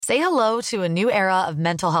Say hello to a new era of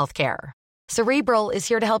mental health care. Cerebral is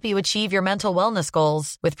here to help you achieve your mental wellness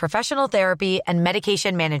goals with professional therapy and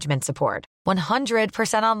medication management support.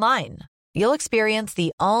 100% online. You'll experience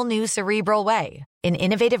the all-new Cerebral Way, an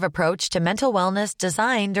innovative approach to mental wellness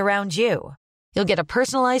designed around you. You'll get a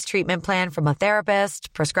personalized treatment plan from a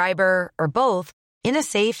therapist, prescriber, or both in a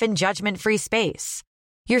safe and judgment-free space.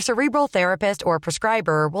 Your Cerebral therapist or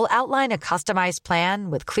prescriber will outline a customized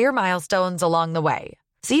plan with clear milestones along the way,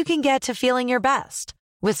 so you can get to feeling your best.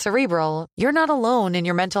 With Cerebral, you're not alone in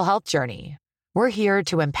your mental health journey. We're here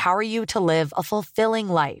to empower you to live a fulfilling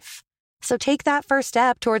life. So take that first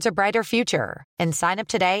step towards a brighter future and sign up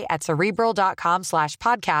today at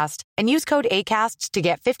Cerebral.com/podcast and use code ACAST to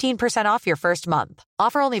get 15% off your first month.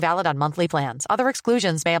 Offer only valid on monthly plans. Other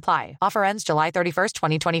exclusions may apply. Offer ends July 31st,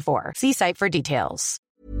 2024. See site for details.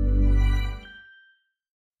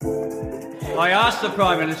 I asked the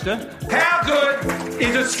Prime Minister, how good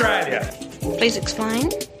is Australia? Please explain.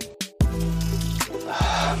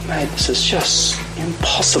 Mate, this is just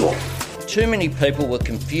impossible. Too many people were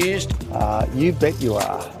confused. You bet you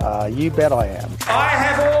are. You bet I am. I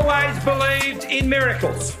have always believed in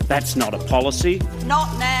miracles. That's not a policy.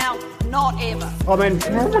 Not now, not ever. I mean,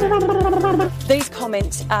 these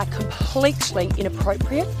comments are completely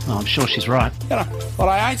inappropriate. Oh, I'm sure she's right. you know, but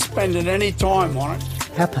I ain't spending any time on it.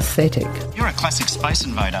 How pathetic. You're a classic space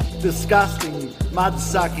invader. Disgusting,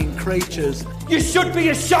 mud-sucking creatures. You should be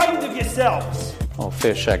ashamed of yourselves. Oh,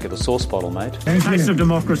 fair shake of the sauce bottle, mate. Taste of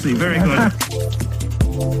democracy, very good.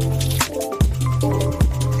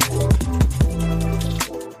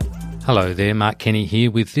 Hello there, Mark Kenny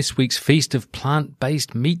here with this week's Feast of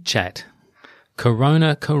Plant-Based Meat Chat.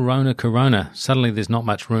 Corona, corona, corona. Suddenly there's not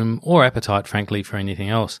much room or appetite, frankly, for anything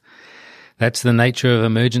else. That's the nature of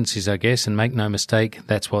emergencies, I guess, and make no mistake,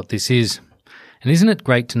 that's what this is. And isn't it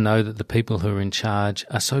great to know that the people who are in charge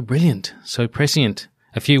are so brilliant, so prescient?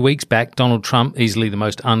 A few weeks back, Donald Trump, easily the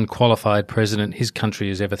most unqualified president his country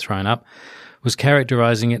has ever thrown up, was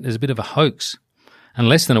characterising it as a bit of a hoax. And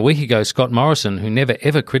less than a week ago, Scott Morrison, who never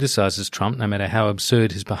ever criticises Trump, no matter how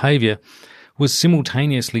absurd his behaviour, was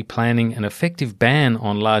simultaneously planning an effective ban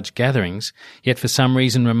on large gatherings, yet for some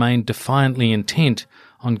reason remained defiantly intent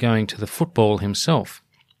on going to the football himself.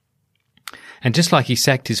 And just like he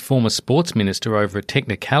sacked his former sports minister over a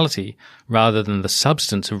technicality rather than the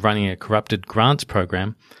substance of running a corrupted grants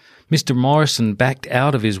program, Mr. Morrison backed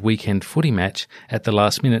out of his weekend footy match at the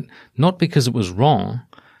last minute, not because it was wrong,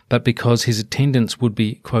 but because his attendance would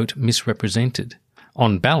be, quote, misrepresented.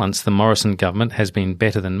 On balance, the Morrison government has been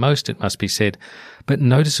better than most, it must be said, but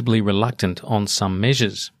noticeably reluctant on some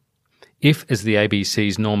measures. If, as the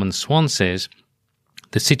ABC's Norman Swan says,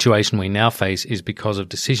 the situation we now face is because of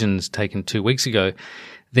decisions taken 2 weeks ago,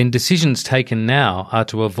 then decisions taken now are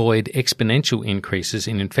to avoid exponential increases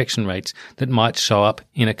in infection rates that might show up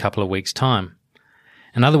in a couple of weeks' time.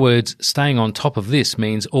 In other words, staying on top of this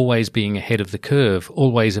means always being ahead of the curve,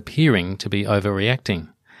 always appearing to be overreacting.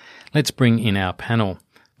 Let's bring in our panel.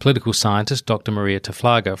 Political scientist Dr. Maria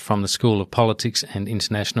Taflaga from the School of Politics and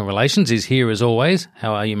International Relations is here as always.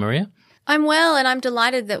 How are you, Maria? I'm well, and I'm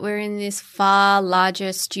delighted that we're in this far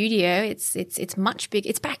larger studio. It's much big.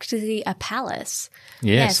 It's practically a palace.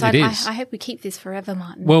 Yes, so it is. I hope we keep this forever,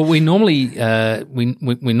 Martin. Well, we normally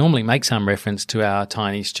we normally make some reference to our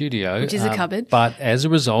tiny studio, which is a cupboard. But as a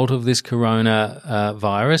result of this corona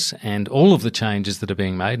virus and all of the changes that are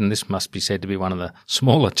being made, and this must be said to be one of the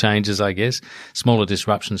smaller changes, I guess, smaller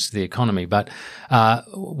disruptions to the economy. But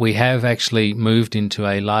we have actually moved into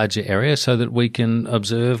a larger area so that we can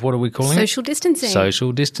observe. What are we calling it? Social distancing.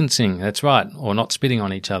 Social distancing. That's right, or not spitting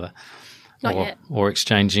on each other. Not yet. Or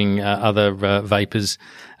exchanging other vapours.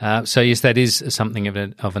 So yes, that is something of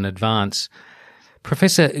an advance.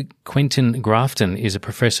 Professor Quentin Grafton is a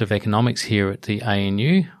professor of economics here at the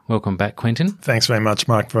ANU. Welcome back, Quentin. Thanks very much,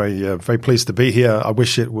 Mark. Very pleased to be here. I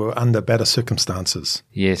wish it were under better circumstances.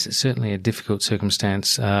 Yes, it's certainly a difficult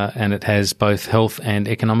circumstance, and it has both health and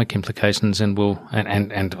economic implications, and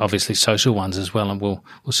and obviously social ones as well, and we'll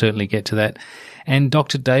certainly get to that. And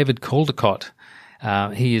Dr. David Caldecott.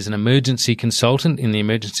 He is an emergency consultant in the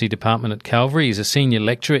emergency department at Calvary. He's a senior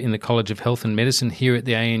lecturer in the College of Health and Medicine here at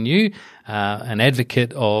the ANU, an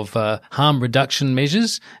advocate of harm reduction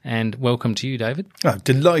measures. And welcome to you, David. Oh,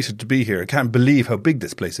 delighted to be here. I can't believe how big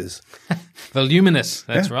this place is. Voluminous,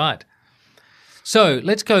 that's right. So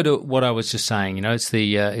let's go to what I was just saying. You know, it's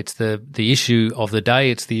the issue of the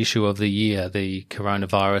day, it's the issue of the year, the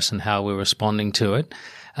coronavirus and how we're responding to it.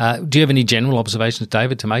 Do you have any general observations,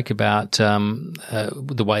 David, to make about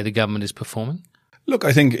the way the government is performing? Look,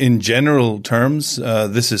 I think in general terms,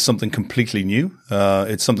 this is something completely new.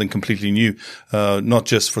 It's something completely new, not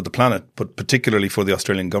just for the planet, but particularly for the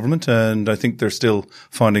Australian government. And I think they're still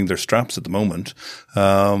finding their straps at the moment.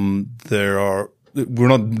 We're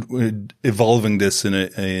not evolving this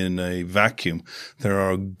in a vacuum. There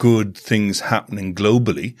are good things happening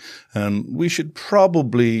globally, and we should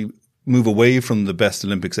probably move away from the best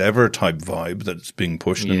Olympics ever type vibe that's being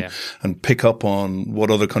pushed and pick up on what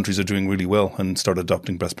other countries are doing really well and start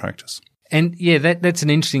adopting best practice. And that's an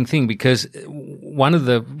interesting thing, because one of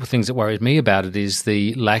the things that worries me about it is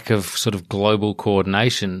the lack of sort of global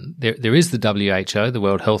coordination. There is the WHO, the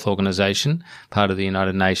World Health Organization, part of the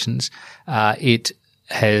United Nations. It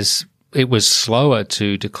was slower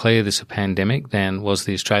to declare this a pandemic than was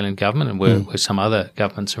the Australian government and were some other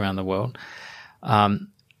governments around the world.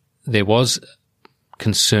 There was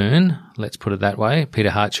concern, let's put it that way.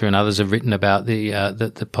 Peter Hartcher and others have written about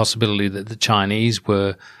the possibility that the Chinese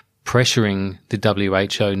were pressuring the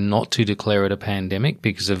WHO not to declare it a pandemic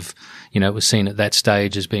because of, it was seen at that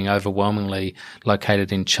stage as being overwhelmingly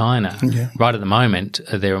located in China. Yeah. Right at the moment,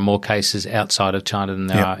 there are more cases outside of China than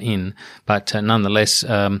there are in. But nonetheless,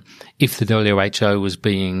 if the WHO was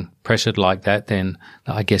being pressured like that, then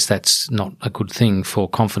I guess that's not a good thing for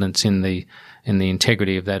confidence in the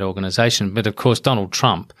integrity of that organisation. But of course, Donald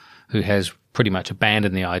Trump, who has pretty much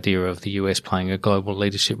abandoned the idea of the US playing a global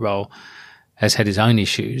leadership role, has had his own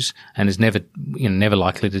issues and is never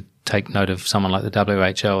likely to take note of someone like the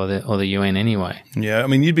WHO or the UN anyway. Yeah, I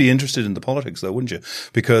mean, you'd be interested in the politics though, wouldn't you?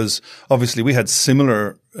 Because obviously we had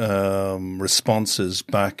similar responses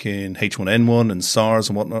back in H1N1 and SARS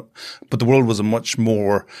and whatnot, but the world was a much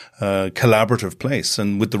more collaborative place.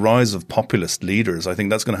 And with the rise of populist leaders, I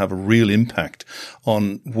think that's going to have a real impact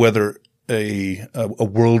on whether a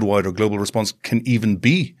worldwide or global response can even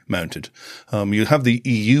be mounted. You have the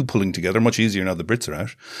EU pulling together, much easier now the Brits are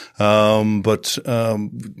out. But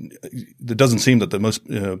it doesn't seem that the most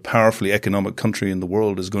powerfully economic country in the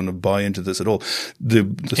world is going to buy into this at all.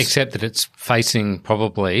 Except that it's facing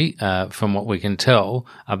probably, from what we can tell,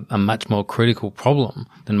 a much more critical problem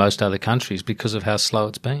than most other countries because of how slow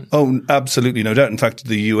it's been. Oh, absolutely, no doubt. In fact,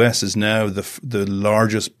 the US is now the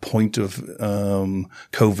largest point of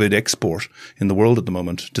COVID export in the world at the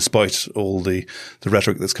moment, despite all the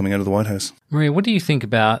rhetoric that's coming out of the White House. Maria, what do you think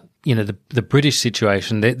about the British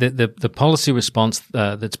situation, the policy response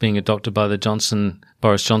that's being adopted by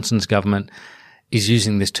Boris Johnson's government is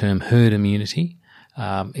using this term herd immunity.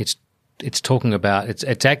 It's talking about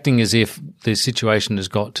it's acting as if the situation has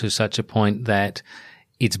got to such a point that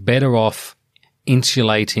it's better off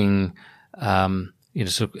insulating, sort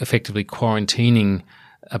of effectively quarantining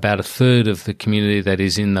about a third of the community that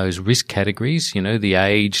is in those risk categories, the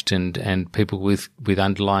aged and people with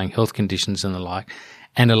underlying health conditions and the like,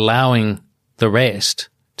 and allowing the rest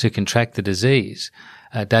to contract the disease.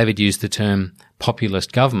 David used the term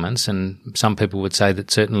populist governments, and some people would say that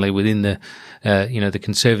certainly within the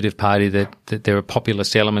Conservative Party that there are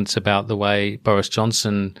populist elements about the way Boris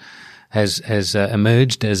Johnson has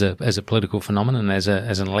emerged as a political phenomenon, as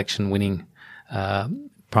an election winning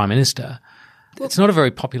Prime Minister. It's not a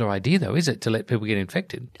very popular idea, though, is it, to let people get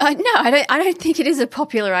infected? No, I don't think it is a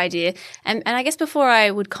popular idea. And I guess before I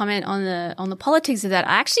would comment on the politics of that,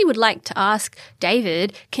 I actually would like to ask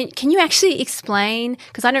David, can you actually explain,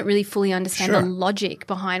 because I don't really fully understand the logic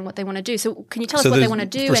behind what they want to do. So can you tell us what they want to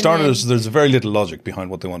do? For starters, there's very little logic behind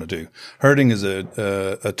what they want to do. Herding is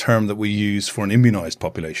a term that we use for an immunized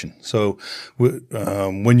population. So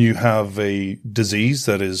when you have a disease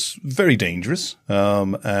that is very dangerous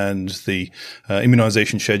and the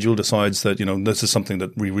immunization schedule decides that, this is something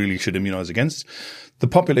that we really should immunize against, the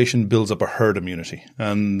population builds up a herd immunity,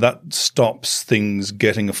 and that stops things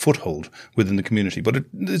getting a foothold within the community. But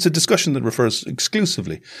it's a discussion that refers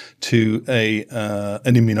exclusively to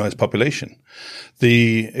an immunized population.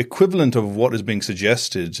 The equivalent of what is being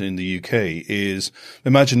suggested in the UK is,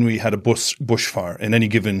 imagine we had a bushfire in any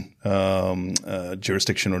given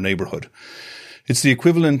jurisdiction or neighborhood. It's the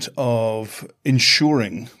equivalent of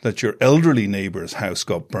ensuring that your elderly neighbor's house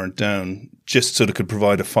got burnt down just so they could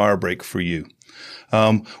provide a fire break for you.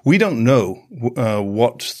 We don't know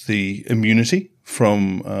what the immunity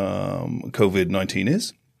from COVID-19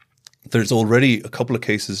 is. There's already a couple of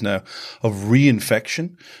cases now of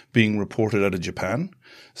reinfection being reported out of Japan.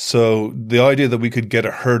 So the idea that we could get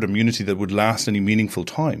a herd immunity that would last any meaningful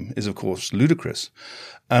time is, of course, ludicrous.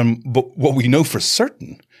 But what we know for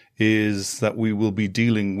certain is that we will be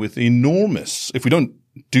dealing with if we don't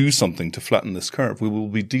do something to flatten this curve, we will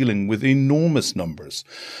be dealing with enormous numbers,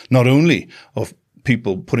 not only of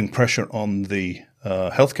people putting pressure on the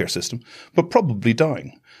healthcare system, but probably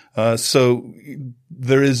dying. So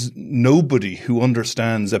there is nobody who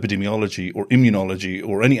understands epidemiology or immunology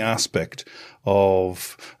or any aspect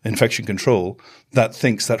of infection control that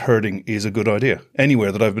thinks that herding is a good idea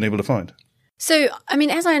anywhere that I've been able to find. So, I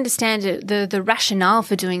mean, as I understand it, the rationale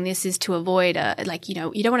for doing this is to avoid you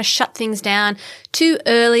don't want to shut things down too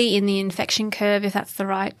early in the infection curve, if that's the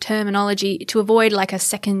right terminology, to avoid like a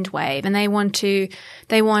second wave. And they want to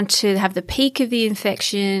have the peak of the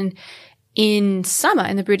infection in summer,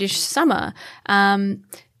 in the British summer. I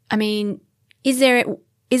mean, is there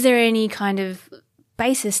any kind of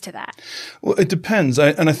basis to that? Well, it depends.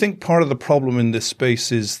 And I think part of the problem in this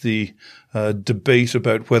space is the debate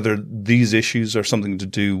about whether these issues are something to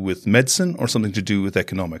do with medicine or something to do with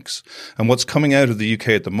economics. And what's coming out of the UK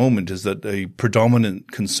at the moment is that a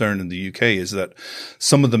predominant concern in the UK is that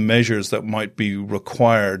some of the measures that might be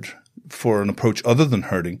required for an approach other than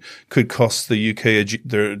herding could cost the UK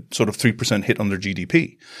their sort of 3% hit on their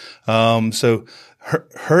GDP. So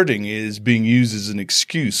herding is being used as an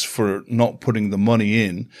excuse for not putting the money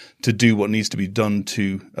in to do what needs to be done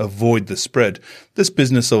to avoid the spread. This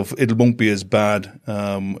business of it won't be as bad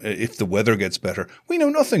if the weather gets better, we know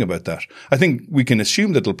nothing about that. I think we can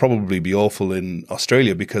assume that it'll probably be awful in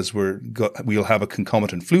Australia because we'll have a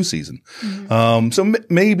concomitant flu season. Mm-hmm. So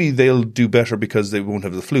maybe they'll do better because they won't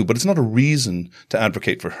have the flu, but it's not a reason to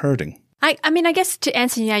advocate for herding. I mean, I guess to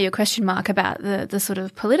answer now your question, Mark, about the sort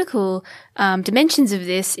of political dimensions of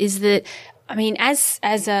this is that, I mean, as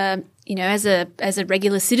a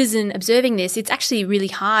regular citizen observing this, it's actually really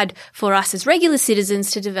hard for us as regular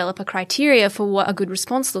citizens to develop a criteria for what a good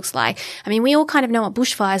response looks like. I mean, we all kind of know what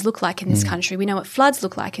bushfires look like in this country. We know what floods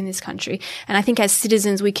look like in this country. And I think as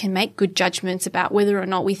citizens, we can make good judgments about whether or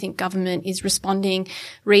not we think government is responding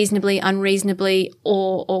reasonably, unreasonably,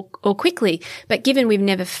 or quickly. But given we've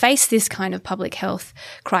never faced this kind of public health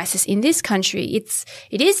crisis in this country,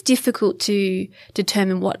 it is difficult to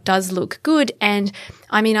determine what does look good. And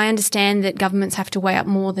I mean, I understand that governments have to weigh up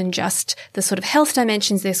more than just the sort of health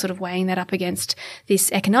dimensions. They're sort of weighing that up against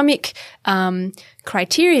this economic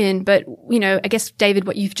criterion. But, I guess, David,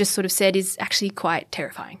 what you've just sort of said is actually quite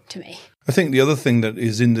terrifying to me. I think the other thing that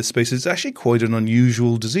is in this space is actually quite an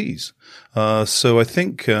unusual disease. So I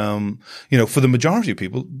think, for the majority of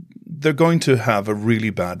people, they're going to have a really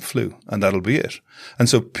bad flu and that'll be it. And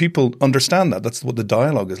so people understand that. That's what the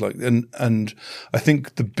dialogue is like. And I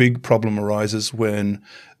think the big problem arises when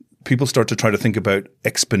people start to try to think about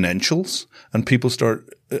exponentials and people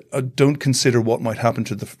don't consider what might happen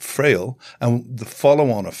to the frail and the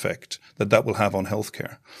follow-on effect that will have on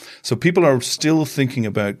healthcare. So people are still thinking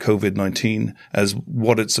about COVID-19 as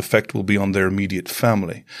what its effect will be on their immediate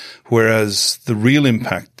family, whereas the real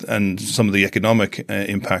impact and some of the economic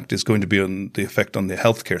impact is going to be on the effect on the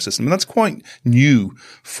healthcare system. And that's quite new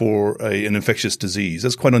for an infectious disease.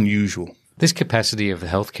 That's quite unusual. This capacity of the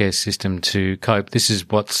healthcare system to cope, this is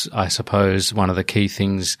what's, I suppose, one of the key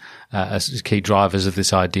things, key drivers of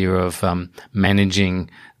this idea of managing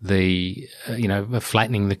the,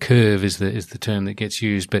 flattening the curve is the term that gets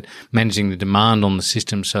used, but managing the demand on the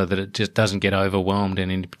system so that it just doesn't get overwhelmed at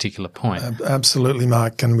any particular point. Absolutely,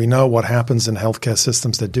 Mark. And we know what happens in healthcare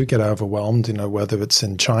systems that do get overwhelmed, whether it's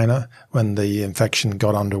in China when the infection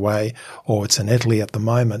got underway or it's in Italy at the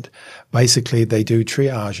moment. Basically, they do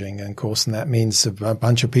triaging, and of course, and that means a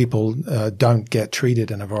bunch of people don't get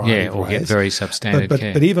treated in a variety of ways. Or get very substandard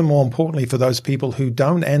care. But even more importantly, for those people who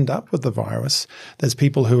don't end up with the virus, there's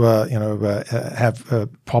people who are, have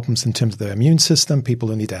problems in terms of their immune system, people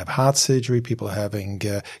who need to have heart surgery, people having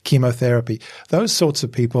chemotherapy. Those sorts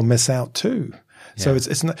of people miss out too. Yeah. So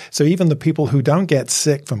it's not, so even the people who don't get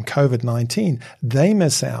sick from COVID-19, they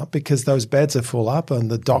miss out because those beds are full up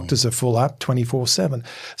and the doctors are full up 24/7.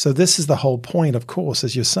 So this is the whole point, of course,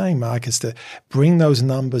 as you're saying, Mark, is to bring those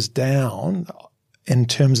numbers down in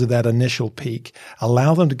terms of that initial peak,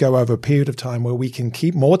 allow them to go over a period of time where we can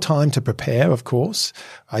keep more time to prepare, of course.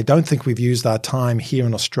 I don't think we've used our time here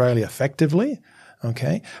in Australia effectively.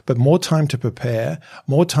 Okay, but more time to prepare,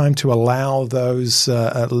 more time to allow those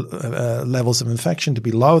levels of infection to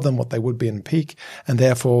be lower than what they would be in peak, and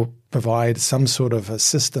therefore provide some sort of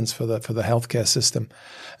assistance for the healthcare system.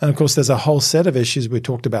 And of course, there's a whole set of issues. We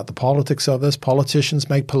talked about the politics of this. Politicians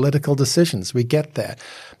make political decisions. We get that.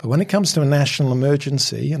 But when it comes to a national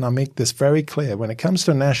emergency, and I make this very clear, when it comes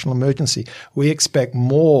to a national emergency, we expect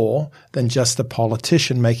more than just a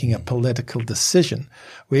politician making a political decision.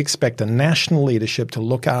 We expect a national leadership to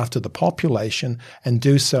look after the population and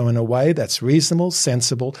do so in a way that's reasonable,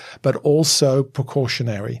 sensible, but also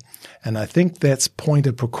precautionary. And I think that's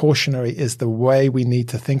pointed precaution precautionary is the way we need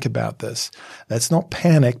to think about this. Let's not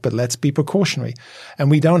panic, but let's be precautionary.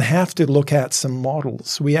 And we don't have to look at some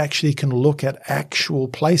models. We actually can look at actual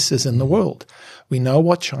places in the world. We know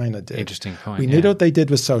what China did. Interesting point. We knew what they did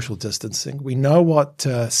with social distancing. We know what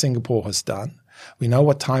Singapore has done. We know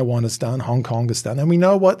what Taiwan has done, Hong Kong has done, and we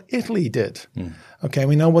know what Italy did. Okay,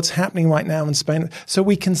 we know what's happening right now in Spain. So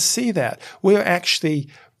we can see that. We're actually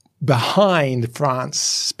behind France,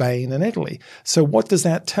 Spain, and Italy. So what does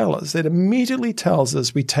that tell us? It immediately tells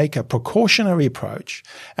us we take a precautionary approach,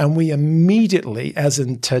 and we immediately, as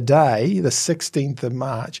in today, the 16th of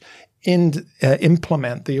March,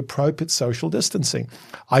 implement the appropriate social distancing.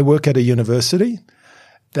 I work at a university.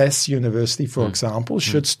 This university, for example,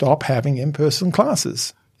 should stop having in-person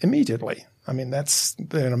classes immediately. I mean, that's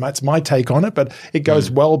my take on it, but it goes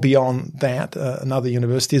well beyond that. Another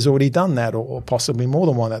university has already done that, or possibly more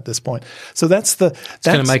than one at this point. So it's going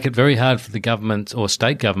to make it very hard for the government or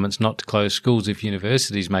state governments not to close schools if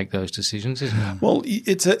universities make those decisions, isn't it? Well,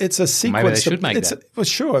 it's a sequence. Maybe they should make that. Well,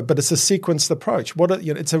 sure, but it's a sequenced approach.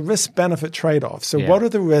 It's a risk-benefit trade-off. So what are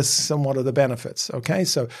the risks and what are the benefits? Okay,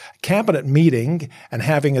 so cabinet meeting and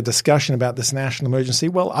having a discussion about this national emergency,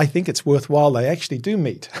 well, I think it's worthwhile they actually do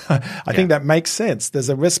meet. I think that makes sense. There's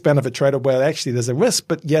a risk-benefit trade-off where actually there's a risk,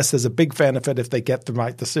 but yes, there's a big benefit if they get the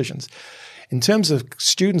right decisions. In terms of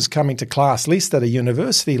students coming to class, at least at a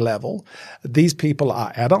university level, these people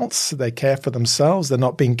are adults. They care for themselves. They're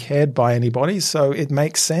not being cared by anybody. So it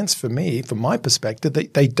makes sense for me, from my perspective,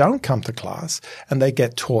 that they don't come to class and they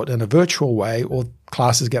get taught in a virtual way, or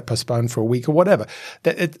classes get postponed for a week or whatever.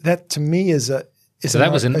 That to me is a So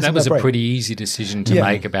that was a pretty easy decision to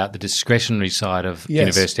make about the discretionary side of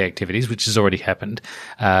university activities, which has already happened.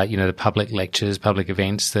 The public lectures, public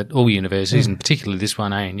events that all universities, and particularly this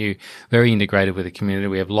one, ANU, very integrated with the community.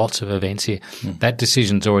 We have lots of events here. That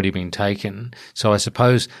decision's already been taken. So I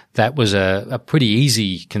suppose that was a pretty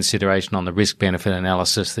easy consideration on the risk-benefit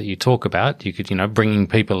analysis that you talk about. You could, bringing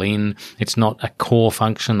people in. It's not a core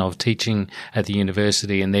function of teaching at the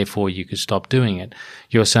university, and therefore you could stop doing it.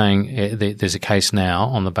 You're saying there's a case now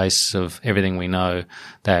on the basis of everything we know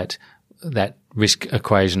that risk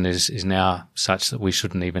equation is now such that we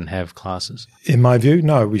shouldn't even have classes. In my view,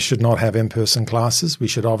 no, we should not have in-person classes. We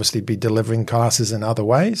should obviously be delivering classes in other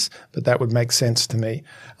ways, but that would make sense to me.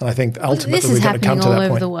 And I think ultimately we're going to come to that point. This is happening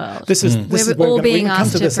all over the world. This is we're all being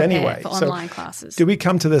asked to to prepare anyway. for online classes. Do we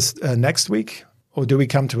come to this next week? Or do we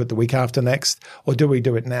come to it the week after next? Or do we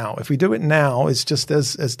do it now? If we do it now, it's just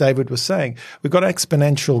as David was saying, we've got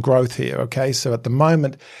exponential growth here, okay? So at the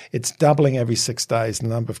moment, it's doubling every 6 days, the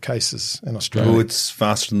number of cases in Australia. Oh, it's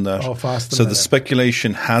faster than that. Oh, faster than that. The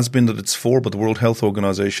speculation has been that it's 4, but the World Health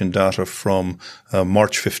Organization data from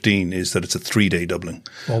March 15 is that it's a 3-day doubling,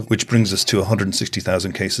 which brings us to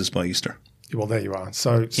 160,000 cases by Easter. Well, there you are.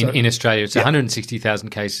 So in Australia, it's 160,000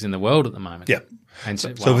 cases in the world at the moment. Yeah. And so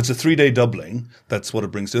if it's a 3-day doubling, that's what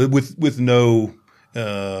it brings to with no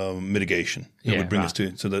mitigation. It would bring us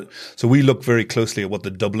to so we look very closely at what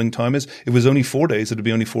the doubling time is. If it was only 4 days, it'd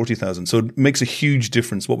be only 40,000. So it makes a huge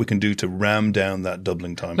difference what we can do to ram down that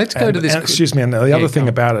doubling time. Let's go to this. Excuse me, and the other thing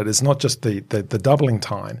about it is not just the doubling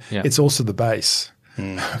time; it's also the base.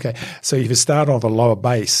 Okay, so if you start off a lower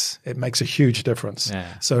base, it makes a huge difference.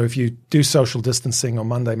 So if you do social distancing on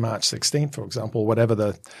Monday, March 16th, for example,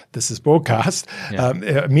 whatever this is broadcast,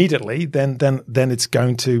 immediately, then it's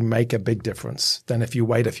going to make a big difference than if you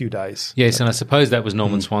wait a few days. Yes, and I suppose that was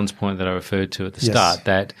Norman Swan's point that I referred to at the start,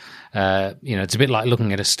 that it's a bit like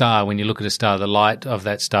looking at a star. When you look at a star, the light of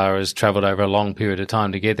that star has travelled over a long period of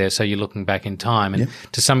time to get there, so you're looking back in time. And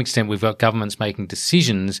to some extent, we've got governments making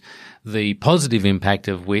decisions, the positive impact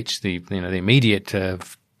of which the immediate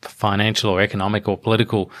financial or economic or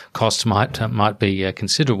political costs might be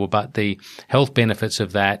considerable, but the health benefits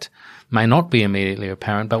of that may not be immediately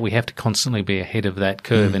apparent. But we have to constantly be ahead of that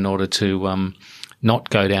curve in order to not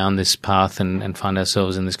go down this path and find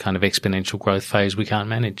ourselves in this kind of exponential growth phase we can't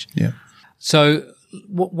manage. Yeah. So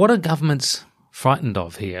what are governments frightened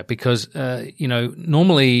of here? Because,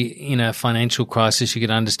 normally in a financial crisis, you could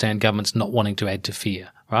understand governments not wanting to add to fear,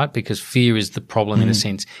 right? Because fear is the problem in a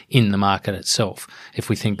sense in the market itself. If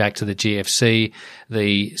we think back to the GFC,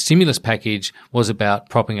 the stimulus package was about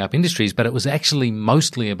propping up industries, but it was actually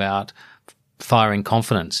mostly about firing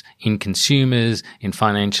confidence in consumers, in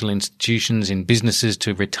financial institutions, in businesses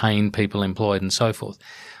to retain people employed and so forth.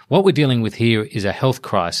 What we're dealing with here is a health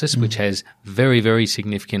crisis which has very, very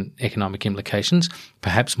significant economic implications,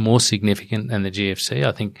 perhaps more significant than the GFC.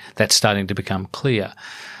 I think that's starting to become clear.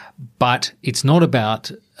 But it's not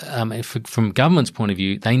about from government's point of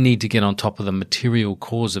view, they need to get on top of the material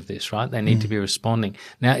cause of this, right? They need to be responding.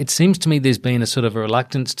 Now, it seems to me there's been a sort of a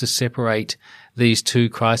reluctance to separate these two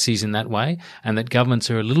crises in that way, and that governments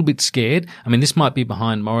are a little bit scared. I mean, this might be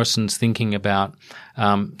behind Morrison's thinking about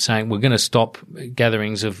saying we're going to stop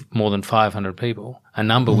gatherings of more than 500 people, a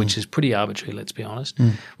number which is pretty arbitrary, let's be honest.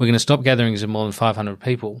 We're going to stop gatherings of more than 500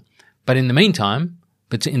 people. But in the meantime,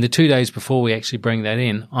 but in the 2 days before we actually bring that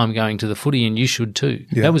in, I'm going to the footy and you should too.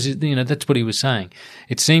 Yeah. That was, that's what he was saying.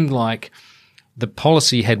 It seemed like the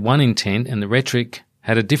policy had one intent and the rhetoric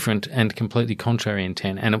had a different and completely contrary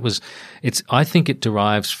intent. And I think it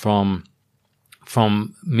derives from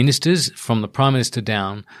ministers, from the Prime Minister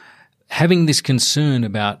down, having this concern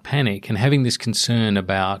about panic and having this concern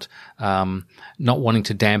about not wanting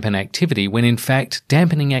to dampen activity, when in fact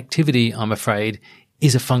dampening activity, I'm afraid,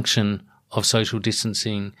 is a function of social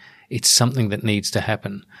distancing. It's something that needs to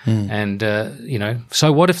happen. And,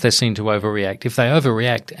 so what if they're seen to overreact? If they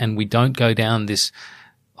overreact and we don't go down this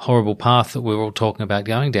horrible path that we're all talking about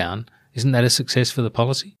going down, isn't that a success for the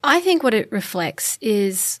policy? I think what it reflects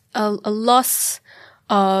is a loss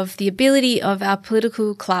of the ability of our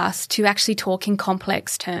political class to actually talk in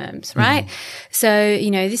complex terms, right? So,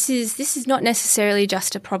 this is not necessarily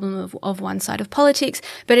just a problem of one side of politics,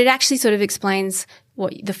 but it actually sort of explains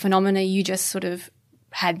what the phenomena you just sort of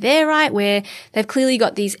had there, right? Where they've clearly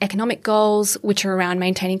got these economic goals, which are around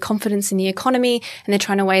maintaining confidence in the economy, and they're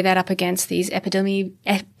trying to weigh that up against these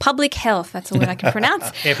public health, that's the word I can pronounce.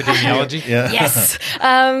 Epidemiology. Yes.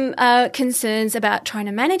 Concerns about trying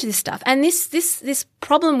to manage this stuff. And this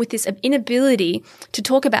problem with this inability to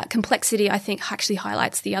talk about complexity, I think actually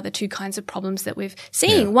highlights the other two kinds of problems that we've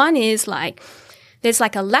seen. Yeah. One is there's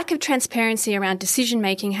a lack of transparency around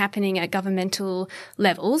decision-making happening at governmental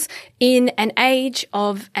levels in an age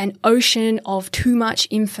of an ocean of too much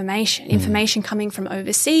information coming from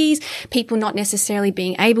overseas, people not necessarily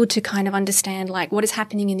being able to kind of understand what is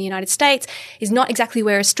happening in the United States is not exactly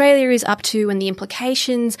where Australia is up to and the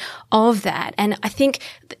implications of that. And I think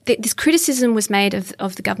this criticism was made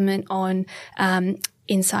of the government on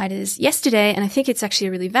insiders yesterday, and I think it's actually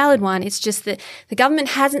a really valid one. It's just that the government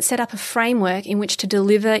hasn't set up a framework in which to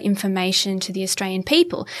deliver information to the Australian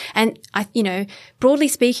people. And broadly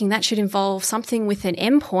speaking, that should involve something with an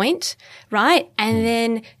endpoint, right? And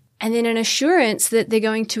then an assurance that they're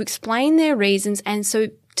going to explain their reasons, and so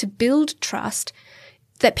to build trust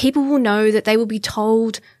that people will know that they will be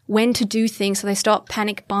told when to do things so they stop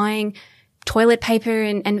panic buying toilet paper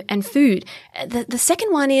and food. The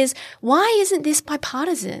second one is, why isn't this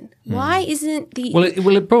bipartisan? Why isn't the...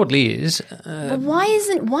 Well, it broadly is. Why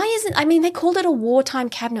isn't, I mean, they called it a wartime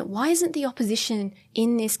cabinet. Why isn't the opposition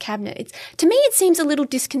in this cabinet? To me, it seems a little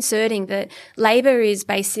disconcerting that Labor is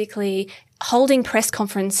basically holding press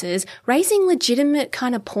conferences, raising legitimate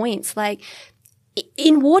kind of points.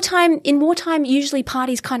 In wartime, usually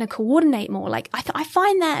parties kind of coordinate more. I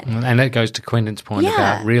find that. And that goes to Quentin's point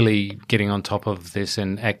about really getting on top of this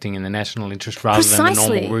and acting in the national interest rather than the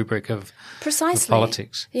normal rubric of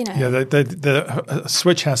politics. Yeah, the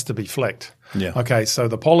switch has to be flicked. Yeah. Okay, so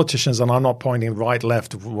the politicians, and I'm not pointing right,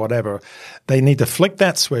 left, whatever, they need to flick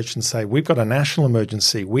that switch and say, we've got a national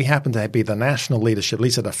emergency. We happen to be the national leadership, at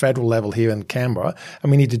least at a federal level here in Canberra,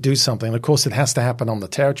 and we need to do something. And of course, it has to happen on the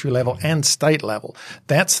territory level and state level.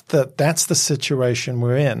 That's the situation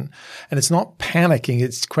we're in. And it's not panicking.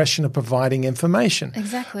 It's a question of providing information.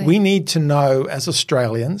 Exactly. We need to know as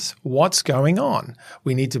Australians what's going on.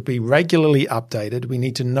 We need to be regularly updated. We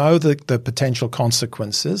need to know the potential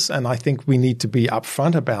consequences. And I think we need to be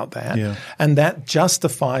upfront about that. Yeah. And that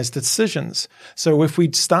justifies decisions. So if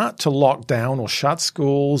we start to lock down or shut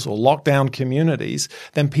schools or lock down communities,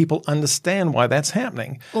 then people understand why that's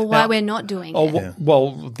happening. Or why we're not doing it.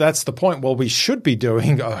 Well, that's the point. Well, we should be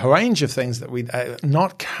doing a range of things that we're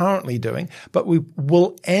not currently doing, but we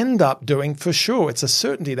will end up doing for sure. It's a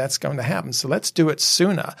certainty that's going to happen. So let's do it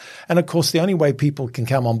sooner. And of course, the only way people can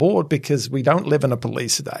come on board, because we don't live in a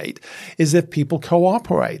police state, is if people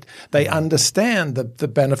cooperate. They understand the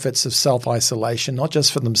benefits of self-isolation, not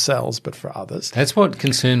just for themselves, but for others. That's what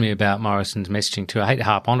concerned me about Morrison's messaging too. I hate to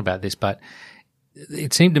harp on about this, but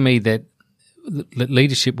it seemed to me that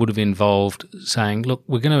leadership would have involved saying, look,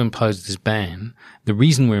 we're going to impose this ban. The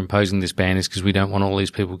reason we're imposing this ban is because we don't want all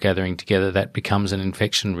these people gathering together. That becomes an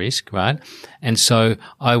infection risk, right? And so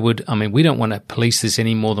we don't want to police this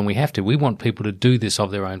any more than we have to. We want people to do this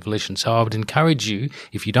of their own volition. So I would encourage you,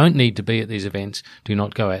 if you don't need to be at these events, do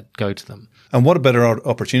not go to them. And what a better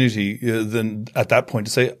opportunity than at that point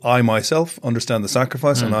to say, I myself understand the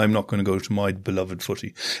sacrifice and I'm not going to go to my beloved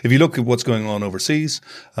footy. If you look at what's going on overseas,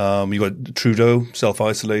 you've got true Trudeau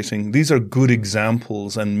self-isolating. These are good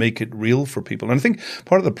examples and make it real for people. And I think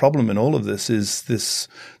part of the problem in all of this is this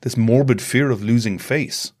morbid fear of losing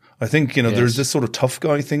face. I think, there's this sort of tough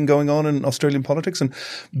guy thing going on in Australian politics, and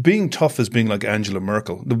being tough is being like Angela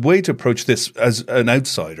Merkel. The way to approach this as an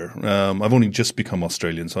outsider, I've only just become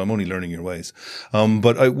Australian, so I'm only learning your ways.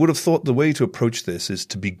 But I would have thought the way to approach this is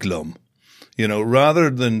to be glum,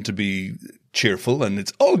 rather than to be cheerful and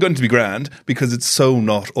it's all going to be grand, because it's so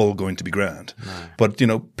not all going to be grand. No. But,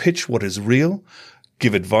 pitch what is real,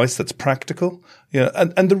 give advice that's practical.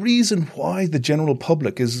 And the reason why the general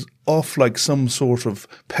public is off like some sort of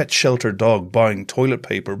pet shelter dog buying toilet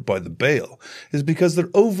paper by the bale is because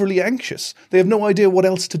they're overly anxious. They have no idea what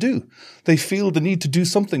else to do. They feel the need to do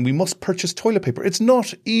something. We must purchase toilet paper. It's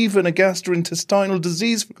not even a gastrointestinal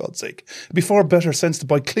disease, for God's sake. It'd be far better sense to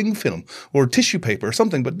buy cling film or tissue paper or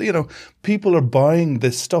something. But, people are buying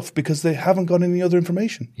this stuff because they haven't got any other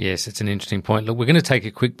information. Yes, it's an interesting point. Look, we're going to take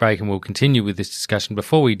a quick break and we'll continue with this discussion.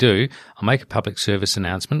 Before we do, I'll make a public service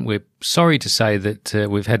announcement. We're sorry to say that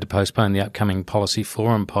we've had to postpone the upcoming Policy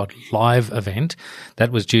Forum Pod live event.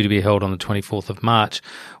 That was due to be held on the 24th of March.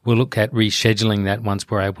 We'll look at rescheduling that once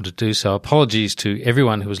we're able to do so. Apologies to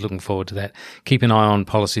everyone who was looking forward to that. Keep an eye on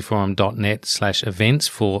policyforum.net/events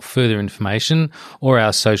for further information, or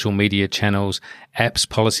our social media channels, Apps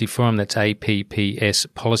Policy Forum, that's APPS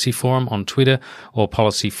Policy Forum on Twitter, or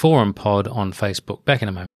Policy Forum Pod on Facebook. Back in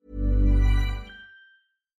a moment.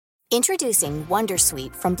 Introducing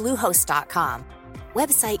Wondersuite from Bluehost.com.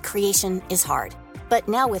 Website creation is hard, but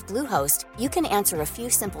now with Bluehost, you can answer a few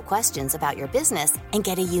simple questions about your business and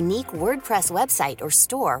get a unique WordPress website or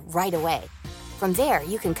store right away. From there,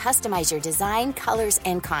 you can customize your design, colors,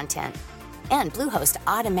 and content. And Bluehost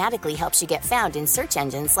automatically helps you get found in search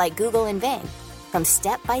engines like Google and Bing. From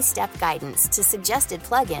step-by-step guidance to suggested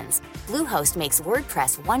plugins, Bluehost makes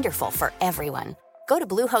WordPress wonderful for everyone. Go to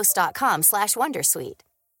bluehost.com/wondersuite.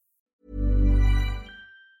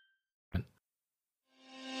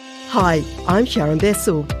 Hi, I'm Sharon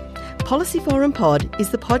Bessel. Policy Forum Pod is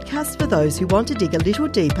the podcast for those who want to dig a little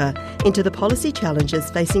deeper into the policy challenges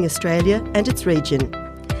facing Australia and its region.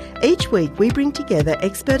 Each week we bring together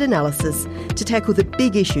expert analysis to tackle the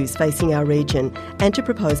big issues facing our region and to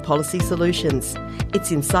propose policy solutions.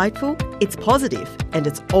 It's insightful, it's positive, and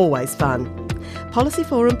it's always fun. Policy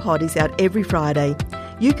Forum Pod is out every Friday.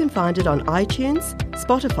 You can find it on iTunes,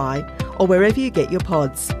 Spotify, or wherever you get your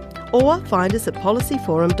pods. Or find us at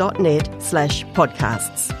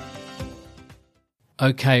policyforum.net/podcasts.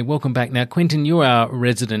 Okay, welcome back. Now, Quentin, you're our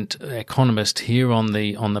resident economist here on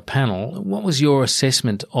the panel. What was your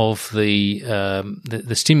assessment of the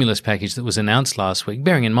stimulus package that was announced last week?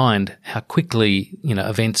 Bearing in mind how quickly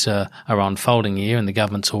events are unfolding here, and the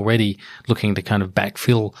government's already looking to kind of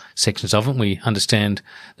backfill sections of it. We understand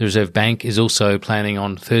the Reserve Bank is also planning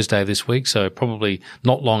on Thursday this week, so probably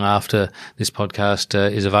not long after this podcast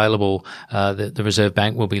is available, the Reserve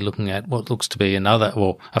Bank will be looking at what looks to be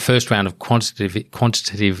a first round of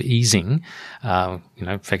quantitative easing,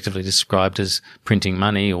 effectively described as printing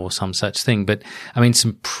money or some such thing. But,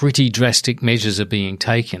 some pretty drastic measures are being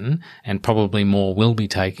taken, and probably more will be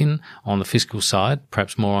taken on the fiscal side,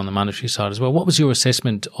 perhaps more on the monetary side as well. What was your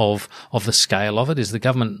assessment of the scale of it? Is the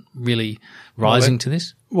government really rising to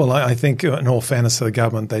this? Well, I think in all fairness to the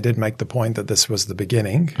government, they did make the point that this was the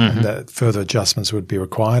beginning and that further adjustments would be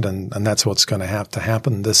required, and that's what's going to have to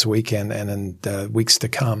happen this weekend and in weeks to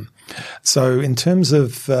come. So in terms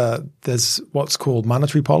of there's what's called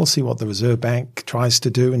monetary policy, what the Reserve Bank tries to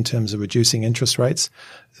do in terms of reducing interest rates.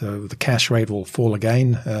 So the cash rate will fall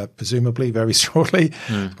again, presumably very shortly,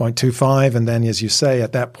 0.25. And then, as you say,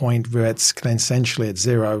 at that point, where it's essentially at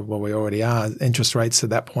zero, well, we already are, interest rates at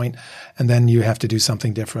that point. And then you have to do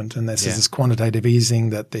something different. And this is this quantitative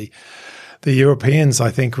easing that the Europeans, I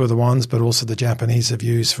think, were the ones, but also the Japanese have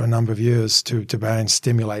used for a number of years to try and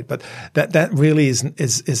stimulate. But that really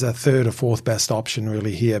is a third or fourth best option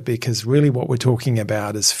really here, because really what we're talking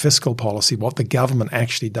about is fiscal policy, what the government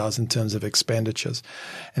actually does in terms of expenditures.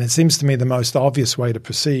 And it seems to me the most obvious way to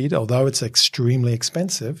proceed, although it's extremely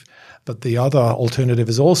expensive, but the other alternative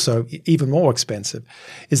is also even more expensive,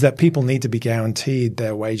 is that people need to be guaranteed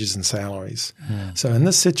their wages and salaries. So in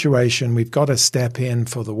this situation, we've got to step in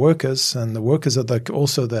for the workers and and the workers are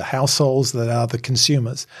also the households that are the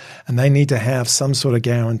consumers, and they need to have some sort of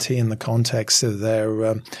guarantee in the context of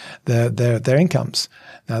their incomes.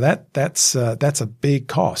 Now that's a big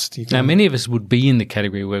cost. Now many of us would be in the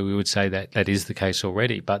category where we would say that is the case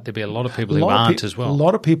already, but there'd be a lot of people who aren't as well. A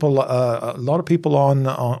lot of people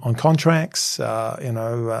on contracts,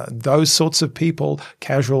 those sorts of people,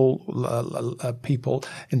 casual people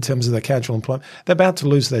in terms of their casual employment, they're about to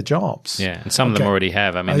lose their jobs. Yeah, and some of them already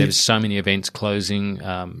have. I mean, there's so many events closing.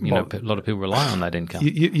 A lot of people rely on that income.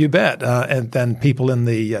 You bet. And then people in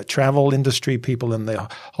the travel industry, people in the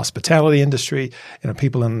hospitality industry,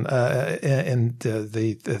 people in the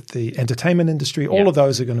entertainment industry, all of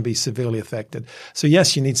those are going to be severely affected. So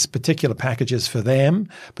yes, you need particular packages for them,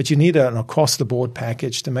 but you need an across-the-board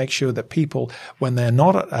package to make sure that people, when they're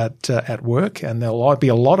not at work, and there'll be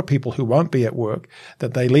a lot of people who won't be at work,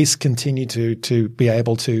 that they at least continue to be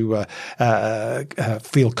able to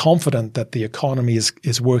feel confident that the economy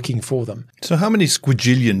is working for them. So how many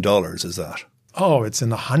squigillion dollars is that? Oh, it's in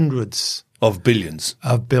the hundreds. Of billions?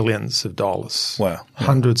 Of billions of dollars. Wow. Yeah.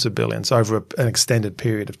 Hundreds of billions over an extended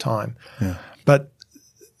period of time. Yeah. But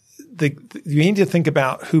you need to think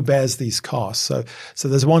about who bears these costs. So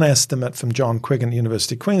there's one estimate from John Quiggin at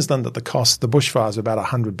University of Queensland that the bushfires are about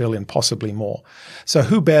 $100 billion, possibly more. So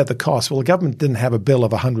who bear the cost? Well, the government didn't have a bill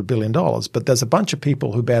of $100 billion, but there's a bunch of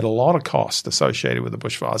people who bear a lot of cost associated with the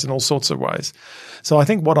bushfires in all sorts of ways. So I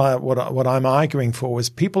think what I'm arguing for is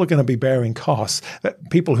people are going to be bearing costs.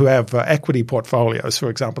 People who have equity portfolios, for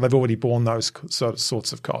example, they've already borne those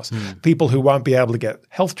sorts of costs. People who won't be able to get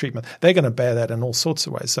health treatment, they're going to bear that in all sorts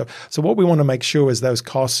of ways. So what we want to make sure is those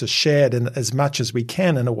costs are shared in as much as we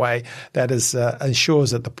can in a way that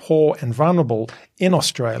ensures that the poor and vulnerable in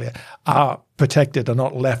Australia are protected and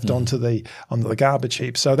not left onto the garbage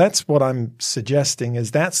heap. So that's what I'm suggesting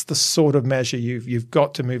is that's the sort of measure you've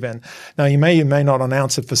got to move in. Now you may not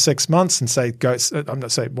announce it for 6 months and say I'm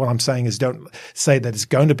not saying what I'm saying is don't say that it's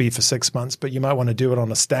going to be for 6 months, but you might want to do it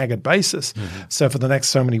on a staggered basis. Mm-hmm. So for the next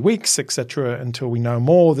so many weeks, etc., until we know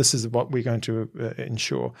more, this is what we're going to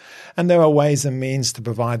ensure. And there are ways and means to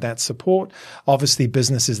provide that support. Obviously,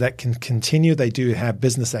 businesses that can continue, they do have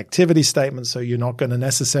business activity statements, so you're not going to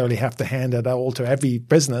necessarily have to hand it all to every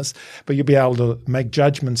business, but you'll be able to make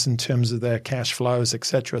judgments in terms of their cash flows,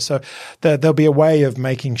 etc. So there'll be a way of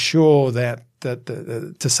making sure that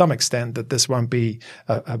to some extent that this won't be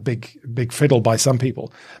a big fiddle by some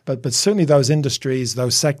people, but certainly those industries,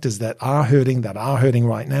 those sectors that are hurting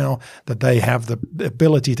right now, that they have the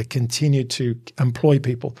ability to continue to employ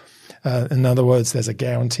people. In other words, there's a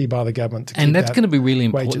guarantee by the government to keep and that's going to be really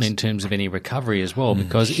wages. Important in terms of any recovery as well,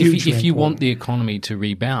 because if you want the economy to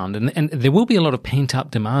rebound, and there will be a lot of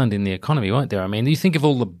pent-up demand in the economy, won't there? I mean, you think of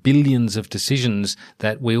all the billions of decisions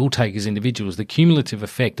that we all take as individuals, the cumulative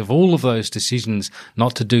effect of all of those decisions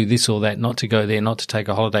not to do this or that, not to go there, not to take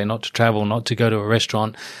a holiday, not to travel, not to go to a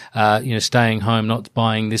restaurant, staying home, not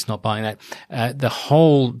buying this, not buying that, the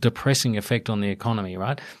whole depressing effect on the economy,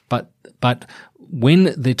 right? But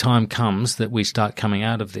when the time comes that we start coming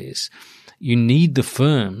out of this, you need the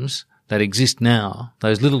firms that exist now,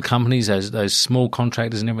 those little companies, those small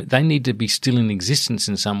contractors and everything, they need to be still in existence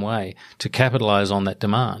in some way to capitalize on that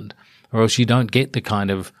demand, or else you don't get the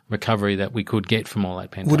kind of recovery that we could get from all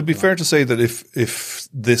that pent-up. Would it be fair to say that if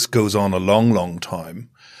this goes on a long, long time,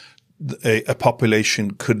 a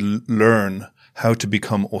population could learn how to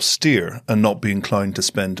become austere and not be inclined to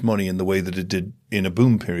spend money in the way that it did in a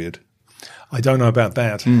boom period? I don't know about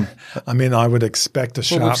that. I mean, I would expect a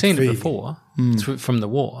sharp fee. Well, we've seen it before from the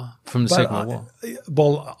war, from the Second World War.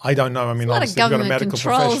 Well, I don't know. I mean, obviously, you've got a medical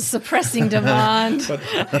profession. Suppressing demand.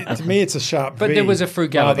 But to me, it's a sharp fee. But there was a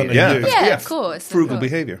frugality. Yeah, of course. Frugal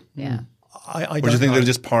behavior. Yeah. Or do you think they'll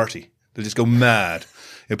just party? They'll just go mad?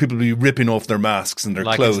 People will be ripping off their masks and their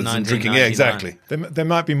clothes and drinking. Yeah, exactly. There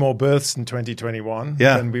might be more births in 2021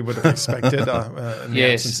 than we would have expected.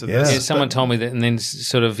 Yes, someone told me that, and then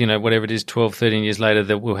sort of, whatever it is, 12, 13 years later,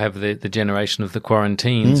 that we'll have the generation of the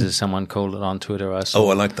quarantines, as someone called it on Twitter. I I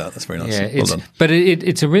like that. That's very nice. Yeah, well done. But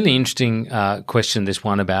it's a really interesting question, this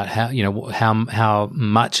one, about how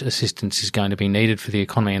much assistance is going to be needed for the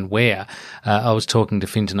economy and where. I was talking to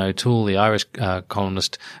Fintan O'Toole, the Irish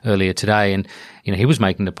columnist, earlier today, and he was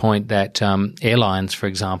making the point that airlines, for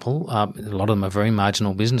example, a lot of them are very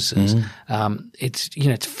marginal businesses.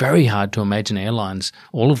 It's very hard to imagine airlines,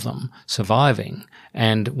 all of them, surviving.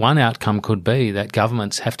 And one outcome could be that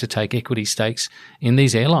governments have to take equity stakes in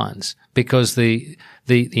these airlines because the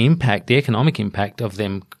impact, the economic impact of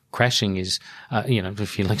them crashing is,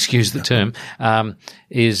 if you'll excuse the term,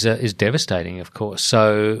 is devastating, of course.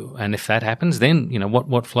 So, and if that happens, then,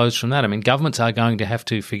 what flows from that? I mean, governments are going to have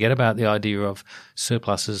to forget about the idea of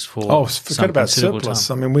surpluses for forget about surplus.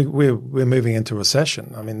 Time. I mean, we're moving into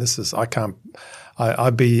recession. I mean,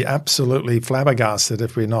 I'd be absolutely flabbergasted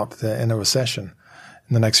if we're not in a recession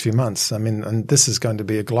in the next few months. I mean, and this is going to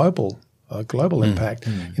be a global impact.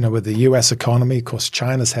 With the U.S. economy, of course,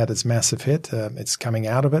 China's had its massive hit. It's coming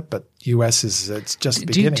out of it, but U.S. it's just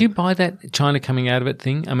beginning. Do you buy that China coming out of it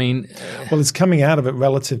thing? I mean, well, it's coming out of it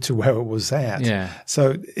relative to where it was at. Yeah.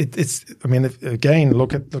 So it's. I mean, again,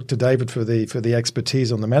 look to David for the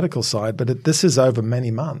expertise on the medical side, but this is over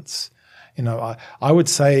many months. I would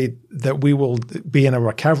say that we will be in a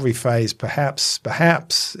recovery phase, perhaps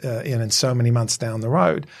in so many months down the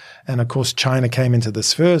road. And of course, China came into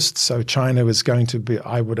this first, so China is going to be,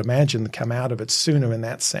 I would imagine, come out of it sooner in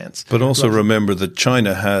that sense. But also remember that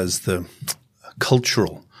China has the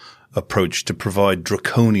cultural approach to provide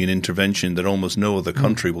draconian intervention that almost no other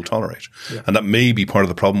country will tolerate. Yeah. And that may be part of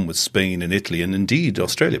the problem with Spain and Italy and indeed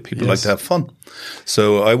Australia. People like to have fun.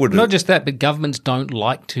 So I would... Not just that, but governments don't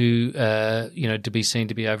like to, to be seen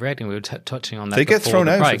to be overacting. We were touching on that They get thrown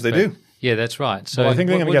out if they do. Yeah, that's right. So I think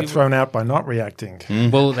they're going to get thrown out by not reacting.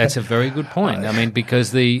 Well, that's a very good point. I mean,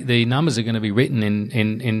 because the numbers are going to be written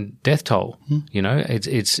in death toll.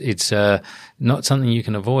 It's not something you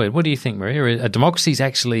can avoid. What do you think, Maria? Are democracies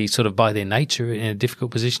actually sort of by their nature in a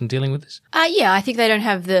difficult position dealing with this? Yeah, I think they don't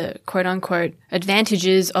have the quote-unquote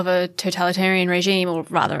advantages of a totalitarian regime, or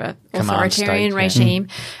rather a authoritarian regime,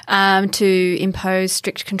 to impose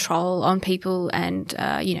strict control on people and,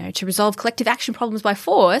 to resolve collective action problems by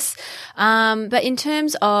force. But in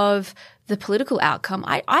terms of the political outcome,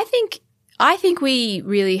 I think we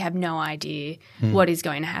really have no idea what is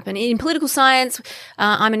going to happen. In political science,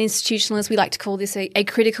 I'm an institutionalist. We like to call this a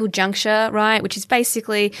critical juncture, right? Which is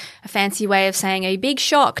basically a fancy way of saying a big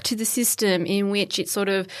shock to the system in which it sort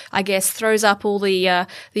of, I guess, throws up all the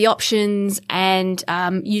options and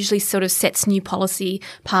usually sort of sets new policy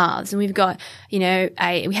paths. And we've got, we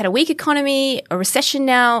had a weak economy, a recession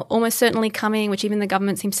now almost certainly coming, which even the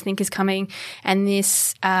government seems to think is coming, and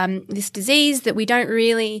this disease that we don't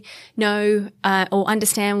really know or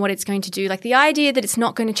understand what it's going to do. Like, the idea that it's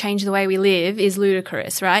not going to change the way we live is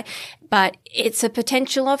ludicrous, right? But it's a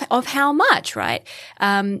potential of how much, right?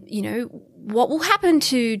 What will happen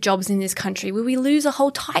to jobs in this country? Will we lose a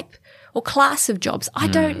whole type or class of jobs? I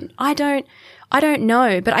don't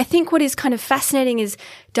know. But I think what is kind of fascinating is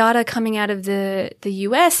data coming out of the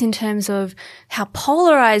US in terms of how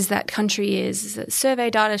polarized that country is. Survey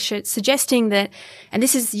data suggesting that, and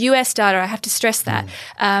this is US data, I have to stress that,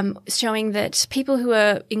 showing that people who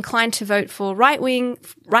are inclined to vote for right-wing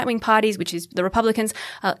parties, which is the Republicans,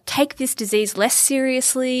 take this disease less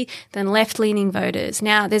seriously than left-leaning voters.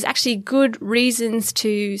 Now, there's actually good reasons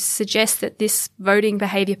to suggest that this voting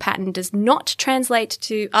behavior pattern does not translate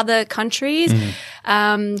to other countries,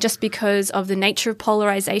 just because of the nature of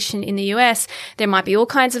polarization in the US. There might be all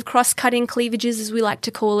kinds of cross-cutting cleavages, as we like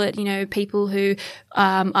to call it. People who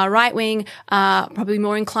are right-wing are probably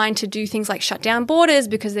more inclined to do things like shut down borders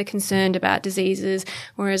because they're concerned about diseases,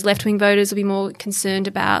 whereas left-wing voters will be more concerned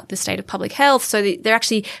about the state of public health. So they're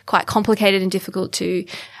actually quite complicated and difficult to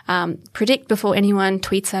predict before anyone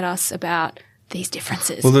tweets at us about these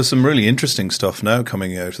differences. Well, there's some really interesting stuff now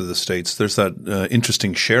coming out of the States. There's that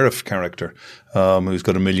interesting sheriff character who's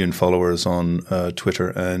got 1 million followers on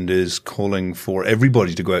Twitter and is calling for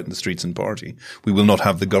everybody to go out in the streets and party. We will not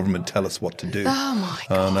have the government tell us what to do. Oh, my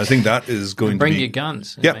God. And I think that is going to bring your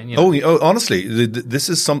guns. Yeah. Honestly, this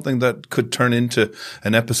is something that could turn into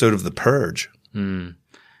an episode of The Purge. Yeah,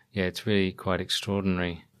 it's really quite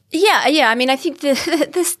extraordinary. Yeah. I mean, I think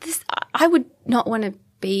this I would not want to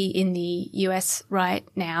be in the US right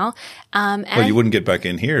now. Well, you wouldn't get back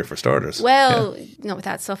in here for starters. Well, not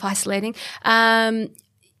without self-isolating. I mean,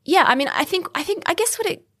 I guess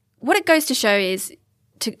what it goes to show is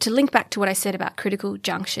to link back to what I said about critical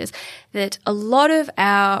junctures, that a lot of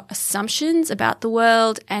our assumptions about the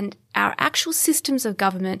world and our actual systems of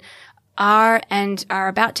government are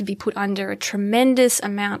about to be put under a tremendous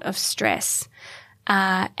amount of stress.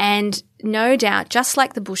 And no doubt, just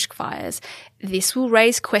like the bushfires, this will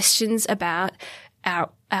raise questions about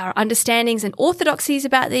our understandings and orthodoxies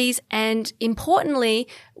about these, and importantly,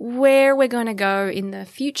 where we're going to go in the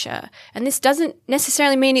future. And this doesn't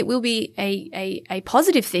necessarily mean it will be a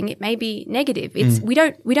positive thing. It may be negative. We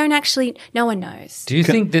don't actually, no one knows. Do you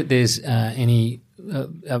think that there's any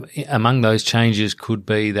among those changes could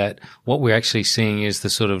be that what we're actually seeing is the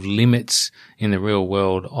sort of limits in the real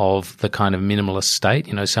world of the kind of minimalist state.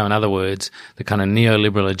 So in other words, the kind of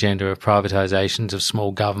neoliberal agenda of privatizations, of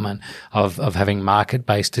small government, of having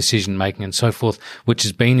market-based decision-making and so forth, which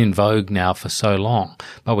has been in vogue now for so long.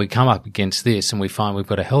 But we come up against this and we find we've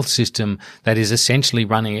got a health system that is essentially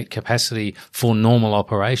running at capacity for normal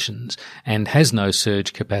operations and has no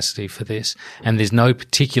surge capacity for this. And there's no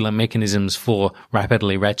particular mechanisms for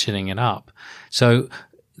rapidly ratcheting it up. So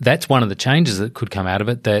that's one of the changes that could come out of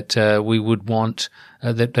it, that we would want,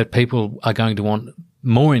 that people are going to want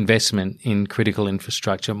more investment in critical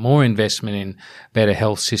infrastructure, more investment in better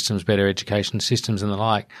health systems, better education systems and the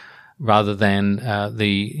like, rather than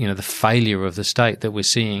the failure of the state that we're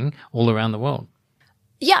seeing all around the world.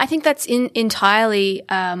 Yeah, I think that's entirely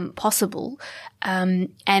possible. And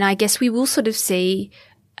I guess we will sort of see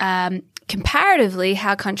comparatively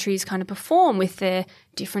how countries kind of perform with their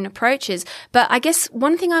different approaches. But I guess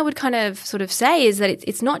one thing I would kind of sort of say is that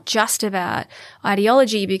it's not just about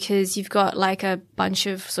ideology, because you've got like a bunch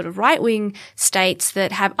of sort of right-wing states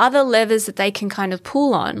that have other levers that they can kind of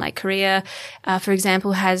pull on. Like Korea, for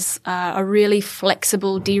example, has a really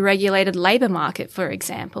flexible, deregulated labor market, for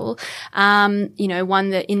example. One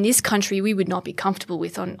that in this country we would not be comfortable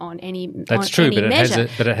with on any measure. That's true,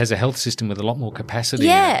 but it has a health system with a lot more capacity.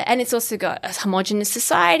 Yeah, and it's also got a homogenous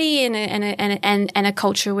society and a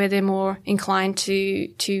culture where they're more inclined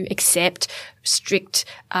to accept strict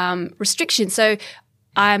restrictions. So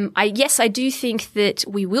I do think that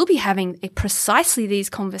we will be having precisely these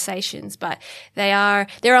conversations, but there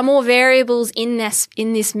are more variables in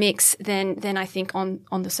this mix than I think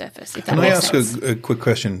on the surface. If that Can I makes ask sense. a quick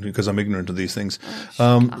question, because I'm ignorant of these things?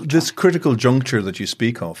 This critical juncture that you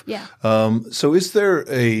speak of. Yeah. So is there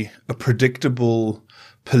a predictable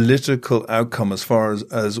political outcome as far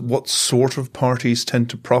as what sort of parties tend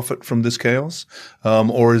to profit from this chaos?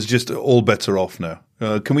 Or is just all bets are off now?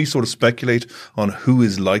 Can we sort of speculate on who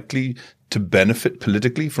is likely to benefit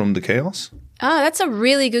politically from the chaos? That's a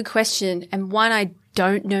really good question, and one I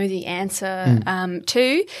don't know the answer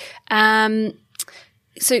to.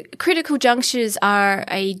 So critical junctures are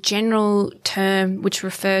a general term which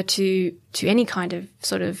refer to any kind of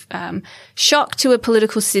sort of shock to a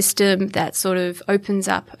political system that sort of opens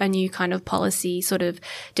up a new kind of policy sort of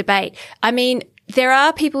debate. I mean, there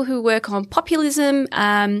are people who work on populism,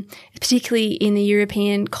 particularly in the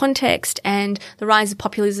European context, and the rise of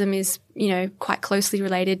populism is, quite closely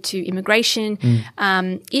related to immigration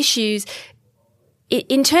issues.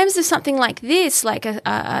 In terms of something like this, like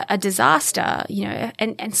a disaster,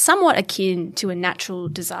 and somewhat akin to a natural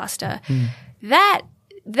disaster, that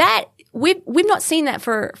we've not seen that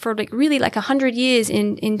for like really like 100 years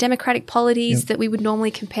in democratic polities that we would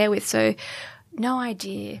normally compare with. So, no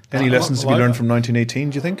idea. Any lessons to be learned from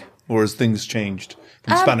 1918, do you think? Or has things changed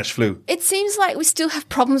from Spanish flu? It seems like we still have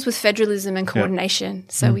problems with federalism and coordination,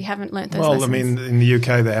 so we haven't learnt those lessons. Well, I mean, in the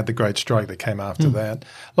UK, they had the Great Strike that came after that.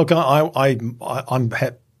 Look, I'm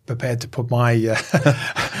prepared to put my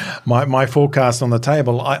my forecast on the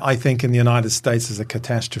table. I think in the United States there's a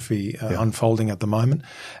catastrophe unfolding at the moment.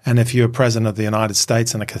 And if you're president of the United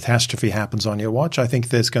States and a catastrophe happens on your watch, I think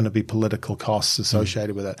there's going to be political costs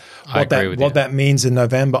associated with it. What that means in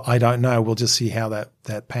November, I don't know. We'll just see how that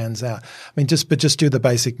pans out. I mean, just do the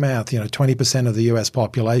basic math. 20% of the US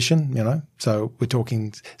population, so we're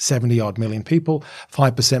talking 70-odd million people,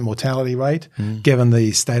 5% mortality rate, given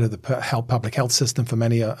the state of the public health system for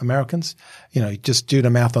many Americans. Just do the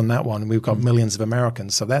math on that one. We've got millions of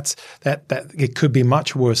Americans. So that it could be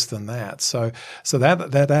much worse than that. So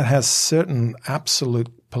that has certain absolute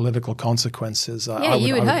political consequences.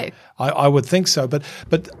 You would hope. I would think so.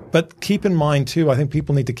 But keep in mind too, I think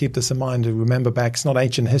people need to keep this in mind and remember back, it's not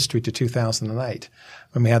ancient history, to 2008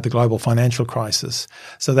 when we had the global financial crisis.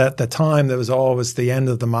 So that the time there was always the end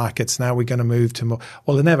of the markets. Now we're going to move to more.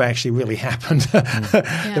 Well, it never actually really happened.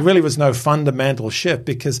 There really was no fundamental shift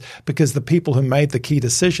because the people who made the key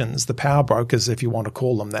decisions, the power brokers, if you want to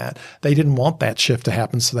call them that, they didn't want that shift to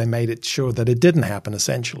happen. So they made it sure that it didn't happen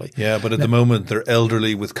essentially. Yeah, but at the moment they're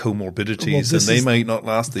elderly with comorbidities and they might not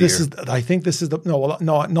last the year. I think this is no,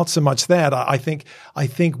 not so much that. I think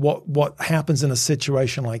what happens in a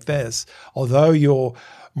situation like this, although you're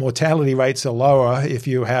mortality rates are lower if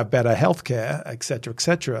you have better healthcare, et cetera, et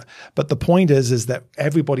cetera. But the point is that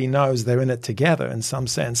everybody knows they're in it together in some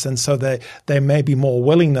sense. And so there may be more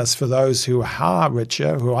willingness for those who are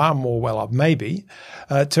richer, who are more well-off, maybe,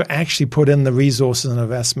 to actually put in the resources and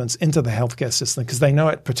investments into the healthcare system because they know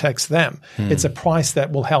it protects them. It's a price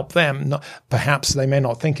that will help them. Perhaps they may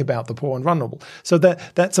not think about the poor and vulnerable. So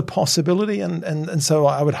that's a possibility. And so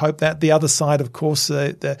I would hope that. The other side, of course,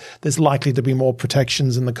 there's likely to be more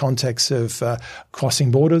protections in the context of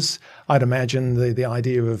crossing borders. I'd imagine the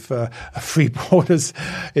idea of free borders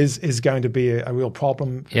is going to be a real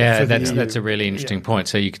problem. Yeah, that's a really interesting point.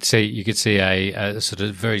 So you could see a sort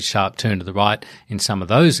of very sharp turn to the right in some of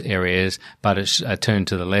those areas, but a turn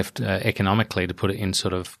to the left economically, to put it in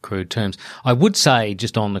sort of crude terms. I would say,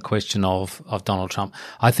 just on the question of Donald Trump,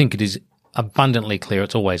 I think it is abundantly clear,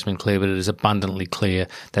 it's always been clear, but it is abundantly clear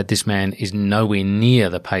that this man is nowhere near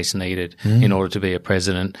the pace needed in order to be a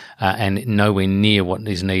president, and nowhere near what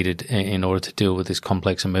is needed in order to deal with this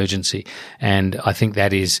complex emergency. And I think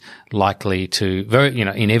that is likely to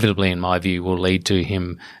inevitably, in my view, will lead to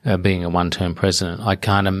him being a one-term president. I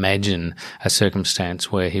can't imagine a circumstance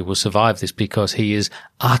where he will survive this because he is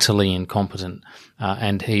utterly incompetent.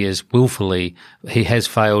 And he has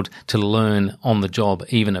failed to learn on the job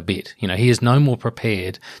even a bit. He is no more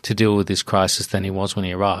prepared to deal with this crisis than he was when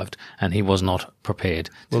he arrived, and he was not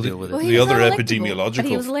prepared to deal with it. Well, the other epidemiological, but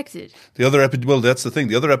he was elected. That's the thing.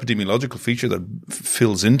 The other epidemiological feature that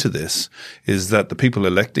fills into this is that the people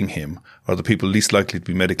electing him are the people least likely to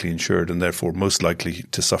be medically insured and therefore most likely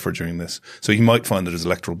to suffer during this. So he might find that his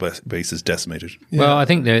electoral base is decimated. Yeah. Well, I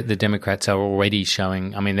think the Democrats are already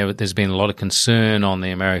showing. I mean, there's been a lot of concern on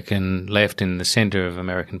the American left, in the centre of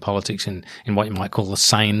American politics, in what you might call the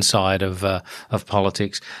sane side of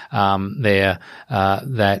politics.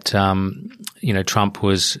 Trump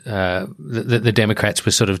was the Democrats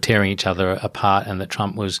were sort of tearing each other apart, and that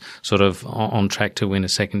Trump was sort of on track to win a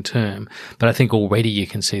second term. But I think already you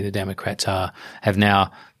can see the Democrats have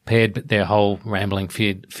now pared their whole rambling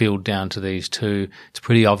field down to these two. It's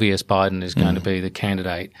pretty obvious Biden is going to be the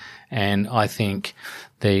candidate, and I think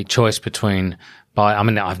the choice between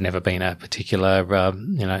I've never been a particular,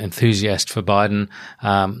 enthusiast for Biden.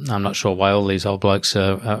 I'm not sure why all these old blokes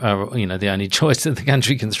are the only choice that the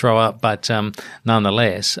country can throw up. But,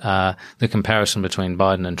 nonetheless, the comparison between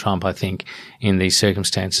Biden and Trump, I think, in these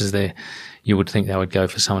circumstances you would think they would go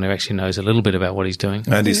for someone who actually knows a little bit about what he's doing.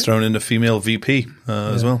 And he's thrown in a female VP,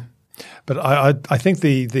 as well. But I think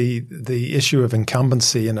the issue of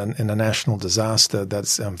incumbency in a national disaster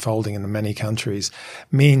that's unfolding in many countries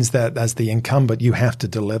means that as the incumbent you have to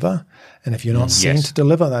deliver, and if you're not seen to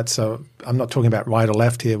deliver, I'm not talking about right or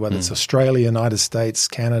left here, whether it's Australia, United States,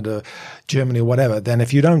 Canada, Germany, or whatever. Then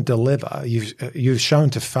if you don't deliver, you've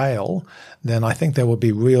shown to fail, then I think there will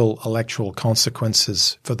be real electoral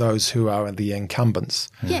consequences for those who are the incumbents.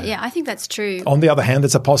 Yeah, I think that's true. On the other hand,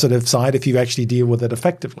 it's a positive side if you actually deal with it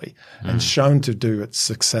effectively and shown to do it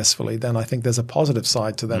successfully. Then I think there's a positive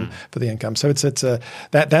side to them for the income. So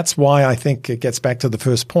that's why I think it gets back to the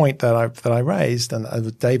first point that I raised,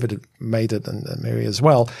 and David made it, and Mary as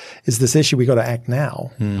well, is this issue we got to act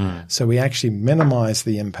now. So we actually minimize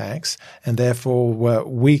the impacts, and therefore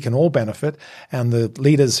we can all benefit, and the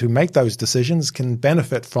leaders who make those decisions can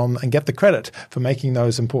benefit from and get the credit for making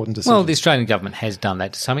those important decisions. Well, the Australian government has done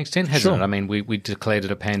that to some extent, hasn't it? I mean, we declared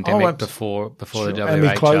it a pandemic before the WHO. And we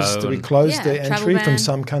closed the entry from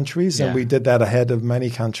some countries, and we did that ahead of many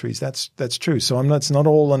countries. That's true. So it's not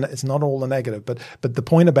all the negative, but the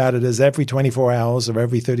point about it is every 24 hours or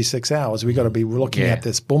every 36 hours we got to be looking at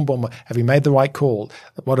this. Boom, boom. Have we made the right call?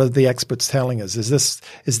 What are the experts telling us? Is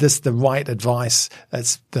this the right advice?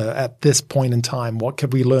 At this point in time, what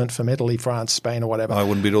could we learn from Italy, France, Spain, or whatever? I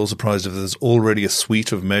wouldn't be at all surprised if there's already a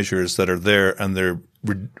suite of measures that are there, and they're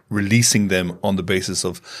releasing them on the basis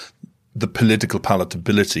of the political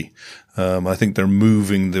palatability. I think they're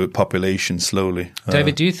moving the population slowly.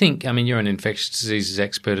 David, do you think, you're an infectious diseases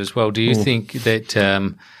expert as well, do you think that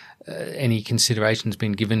any consideration has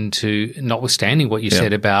been given to, notwithstanding what you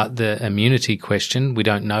said about the immunity question, we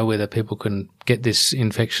don't know whether people can get this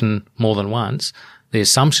infection more than once. The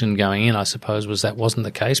assumption going in, I suppose, was that wasn't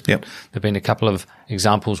the case. But there have been a couple of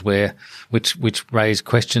examples which raise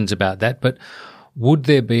questions about that. But would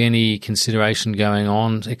there be any consideration going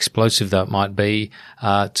on, explosive though it might be,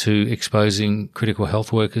 to exposing critical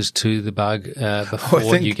health workers to the bug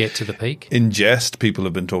before you get to the peak? In jest, people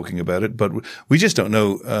have been talking about it, but we just don't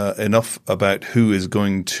know enough about who is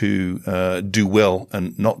going to do well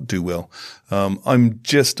and not do well. I'm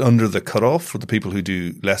just under the cutoff for the people who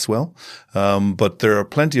do less well. But there are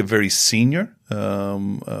plenty of very senior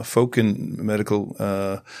folk in medical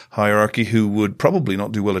hierarchy who would probably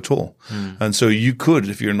not do well at all. And so you could,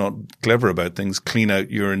 if you're not clever about things, clean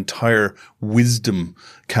out your entire wisdom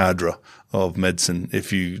cadre of medicine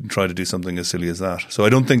if you try to do something as silly as that. So I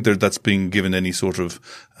don't think that's being given any sort of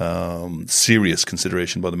serious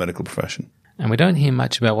consideration by the medical profession. And we don't hear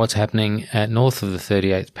much about what's happening north of the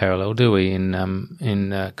 38th parallel, do we,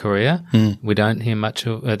 in Korea? We don't hear much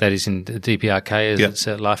of that is in the DPRK, as it's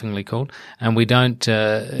laughingly called. And we don't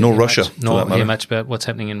nor Russia, hear much about what's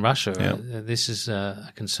happening in Russia. This is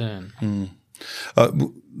a concern.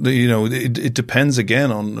 It depends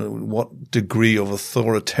again on what degree of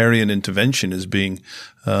authoritarian intervention is being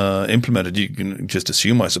implemented. You can just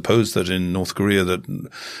assume, I suppose, that in North Korea that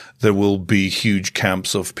there will be huge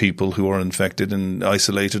camps of people who are infected and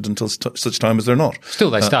isolated until such time as they're not.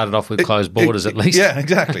 Still, they started off with closed borders at least. Yeah,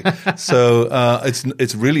 exactly. So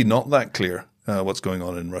it's really not that clear. What's going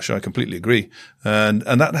on in Russia. I completely agree. And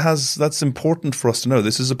that's important for us to know.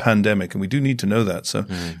 This is a pandemic and we do need to know that. So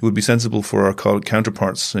it would be sensible for our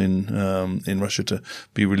counterparts in Russia to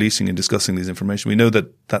be releasing and discussing these information. We know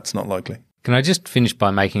that that's not likely. Can I just finish by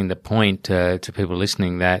making the point to people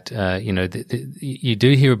listening that, you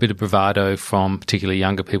do hear a bit of bravado from particularly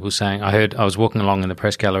younger people saying, I was walking along in the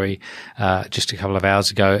press gallery just a couple of hours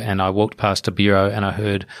ago and I walked past a bureau and I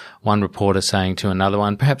heard one reporter saying to another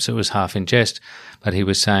one, perhaps it was half in jest, but he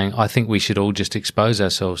was saying, I think we should all just expose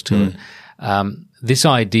ourselves to it. This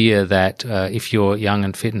idea that if you're young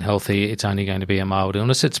and fit and healthy, it's only going to be a mild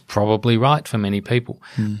illness, it's probably right for many people.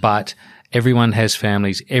 But everyone has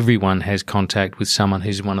families. Everyone has contact with someone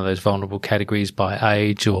who's in one of those vulnerable categories by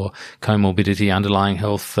age or comorbidity, underlying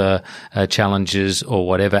health challenges or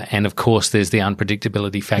whatever. And, of course, there's the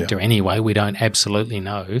unpredictability factor anyway. We don't absolutely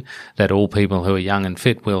know that all people who are young and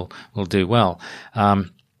fit will do well.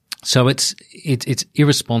 So it's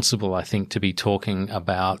irresponsible, I think, to be talking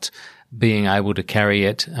about being able to carry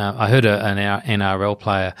it. I heard an NRL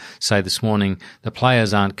player say this morning, the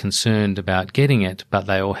players aren't concerned about getting it, but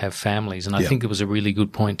they all have families. And I think it was a really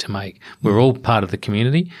good point to make. We're all part of the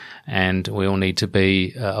community and we all need to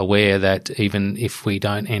be aware that even if we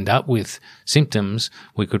don't end up with symptoms,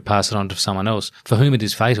 we could pass it on to someone else for whom it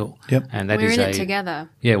is fatal. And that we're in it together.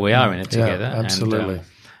 Yeah, we are in it together. Absolutely. And,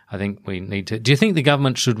 I think we need to. Do you think the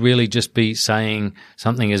government should really just be saying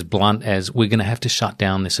something as blunt as we're going to have to shut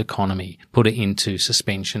down this economy, put it into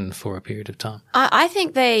suspension for a period of time? I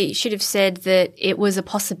think they should have said that it was a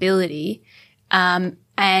possibility, and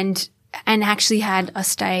actually had a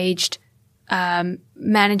staged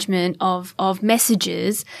management of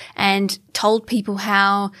messages and told people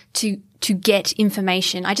how to get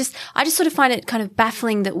information. I just sort of find it kind of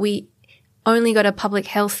baffling that we only got a public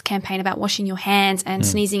health campaign about washing your hands and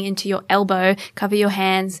sneezing into your elbow. Cover your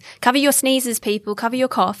hands. Cover your sneezes, people. Cover your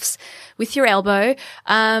coughs with your elbow.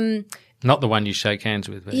 Not the one you shake hands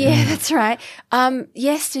with. But yeah, that's right.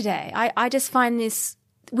 Yesterday, I just find this.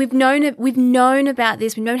 We've known about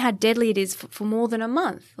this. We've known how deadly it is for more than a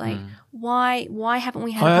month. Like, why haven't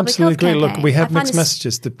we had a public health campaign? Look, we have mixed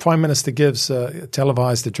messages. The Prime Minister gives a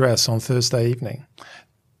televised address on Thursday evening.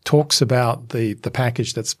 Talks about the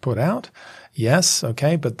package that's put out. Yes,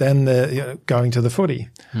 okay, but then they're going to the footy.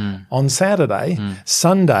 On Saturday,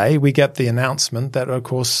 Sunday, we get the announcement that, of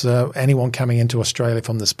course, anyone coming into Australia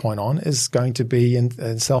from this point on is going to be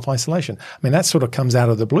in self-isolation. I mean, that sort of comes out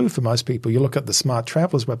of the blue for most people. You look at the Smart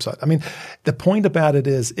Travellers website. I mean, the point about it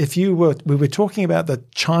is we were talking about the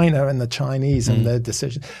China and the Chinese and their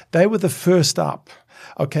decision. They were the first up.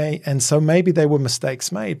 Okay, and so maybe they were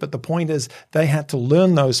mistakes made, but the point is they had to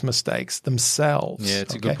learn those mistakes themselves. Yeah,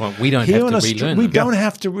 it's a good point. We don't have to relearn them. We don't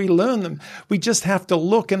have to relearn them. We just have to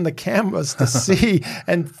look in the cameras to see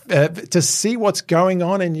and to see what's going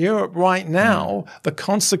on in Europe right now, the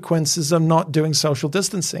consequences of not doing social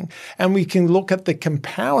distancing. And we can look at the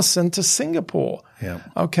comparison to Singapore. Yeah.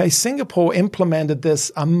 Okay, Singapore implemented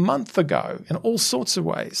this a month ago in all sorts of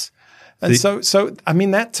ways. And so, I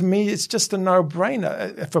mean, that to me is just a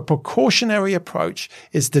no-brainer. If a precautionary approach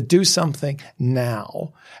is to do something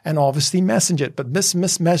now and obviously message it, but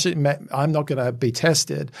I'm not going to be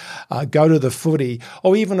tested, go to the footy,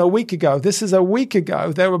 or even a week ago. This is a week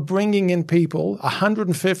ago. They were bringing in people,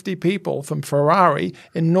 150 people from Ferrari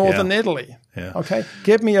in northern Italy. Yeah. Okay,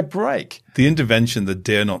 give me a break. The intervention that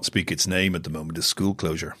dare not speak its name at the moment is school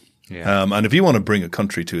closure. Yeah. And if you want to bring a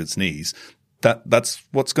country to its knees, that's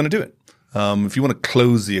what's going to do it. If you want to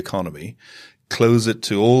close the economy, close it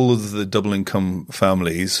to all of the double income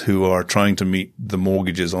families who are trying to meet the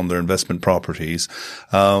mortgages on their investment properties.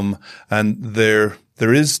 And the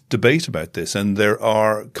there is debate about this, and there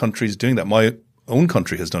are countries doing that. My own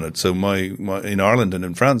country has done it. So in Ireland and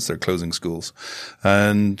in France, they're closing schools,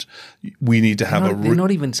 and we need to have they're not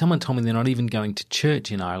even. Someone told me they're not even going to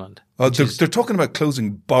church in Ireland. They're talking about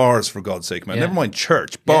closing bars, for God's sake, man. Yeah. Never mind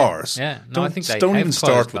church, bars. Yeah. No, I think they don't even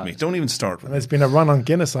start bars. with me. Don't even start with me. There's been a run on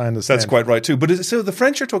Guinness, I understand. That's quite right too. But so the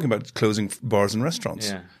French are talking about closing bars and restaurants.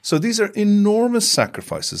 Yeah. So these are enormous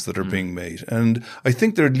sacrifices that are being made, and I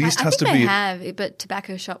think there at least has to be. They have, but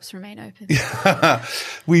tobacco shops remain open.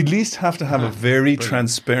 We at least have to have a very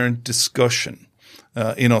transparent discussion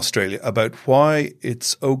in Australia about why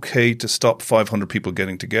it's okay to stop 500 people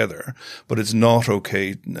getting together, but it's not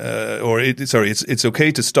okay, it's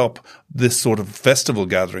okay to stop this sort of festival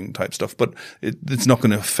gathering type stuff, but it's not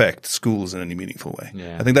going to affect schools in any meaningful way.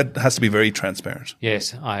 Yeah. I think that has to be very transparent.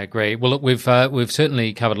 Yes, I agree. Well, look, we've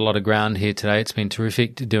certainly covered a lot of ground here today. It's been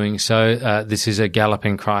terrific doing so. This is a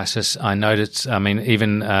galloping crisis. I noticed,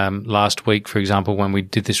 even last week, for example, when we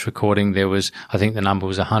did this recording, there was, I think the number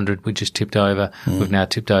was 100. We just tipped over. We've now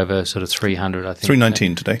tipped over sort of 300, I think.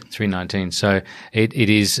 319 today. 319. So it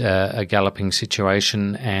is a galloping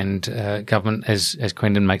situation, and government, as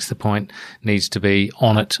Quentin makes the point, needs to be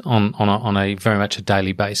on it on a very much a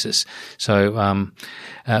daily basis. So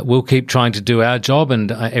we'll keep trying to do our job,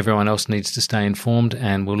 and everyone else needs to stay informed,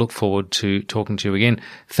 and we'll look forward to talking to you again.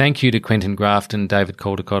 Thank you to Quentin Grafton, David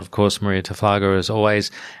Caldecott, of course, Maria Taflaga, as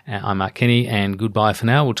always. I'm Mark Kenny, and goodbye for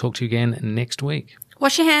now. We'll talk to you again next week.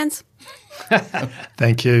 Wash your hands.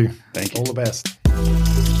 Thank you. Thank you. All the best.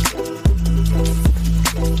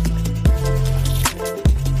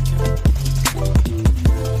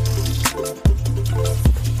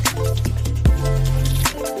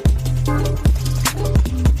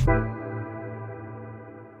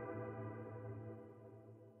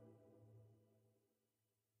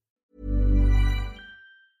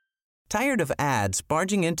 Tired of ads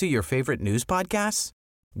barging into your favorite news podcasts?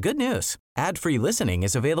 Good news. Ad-free listening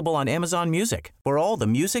is available on Amazon Music for all the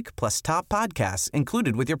music plus top podcasts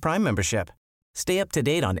included with your Prime membership. Stay up to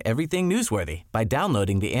date on everything newsworthy by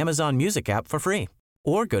downloading the Amazon Music app for free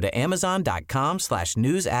or go to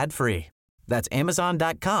amazon.com/news ad free. That's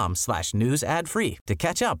amazon.com/news ad free to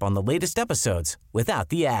catch up on the latest episodes without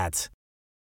the ads.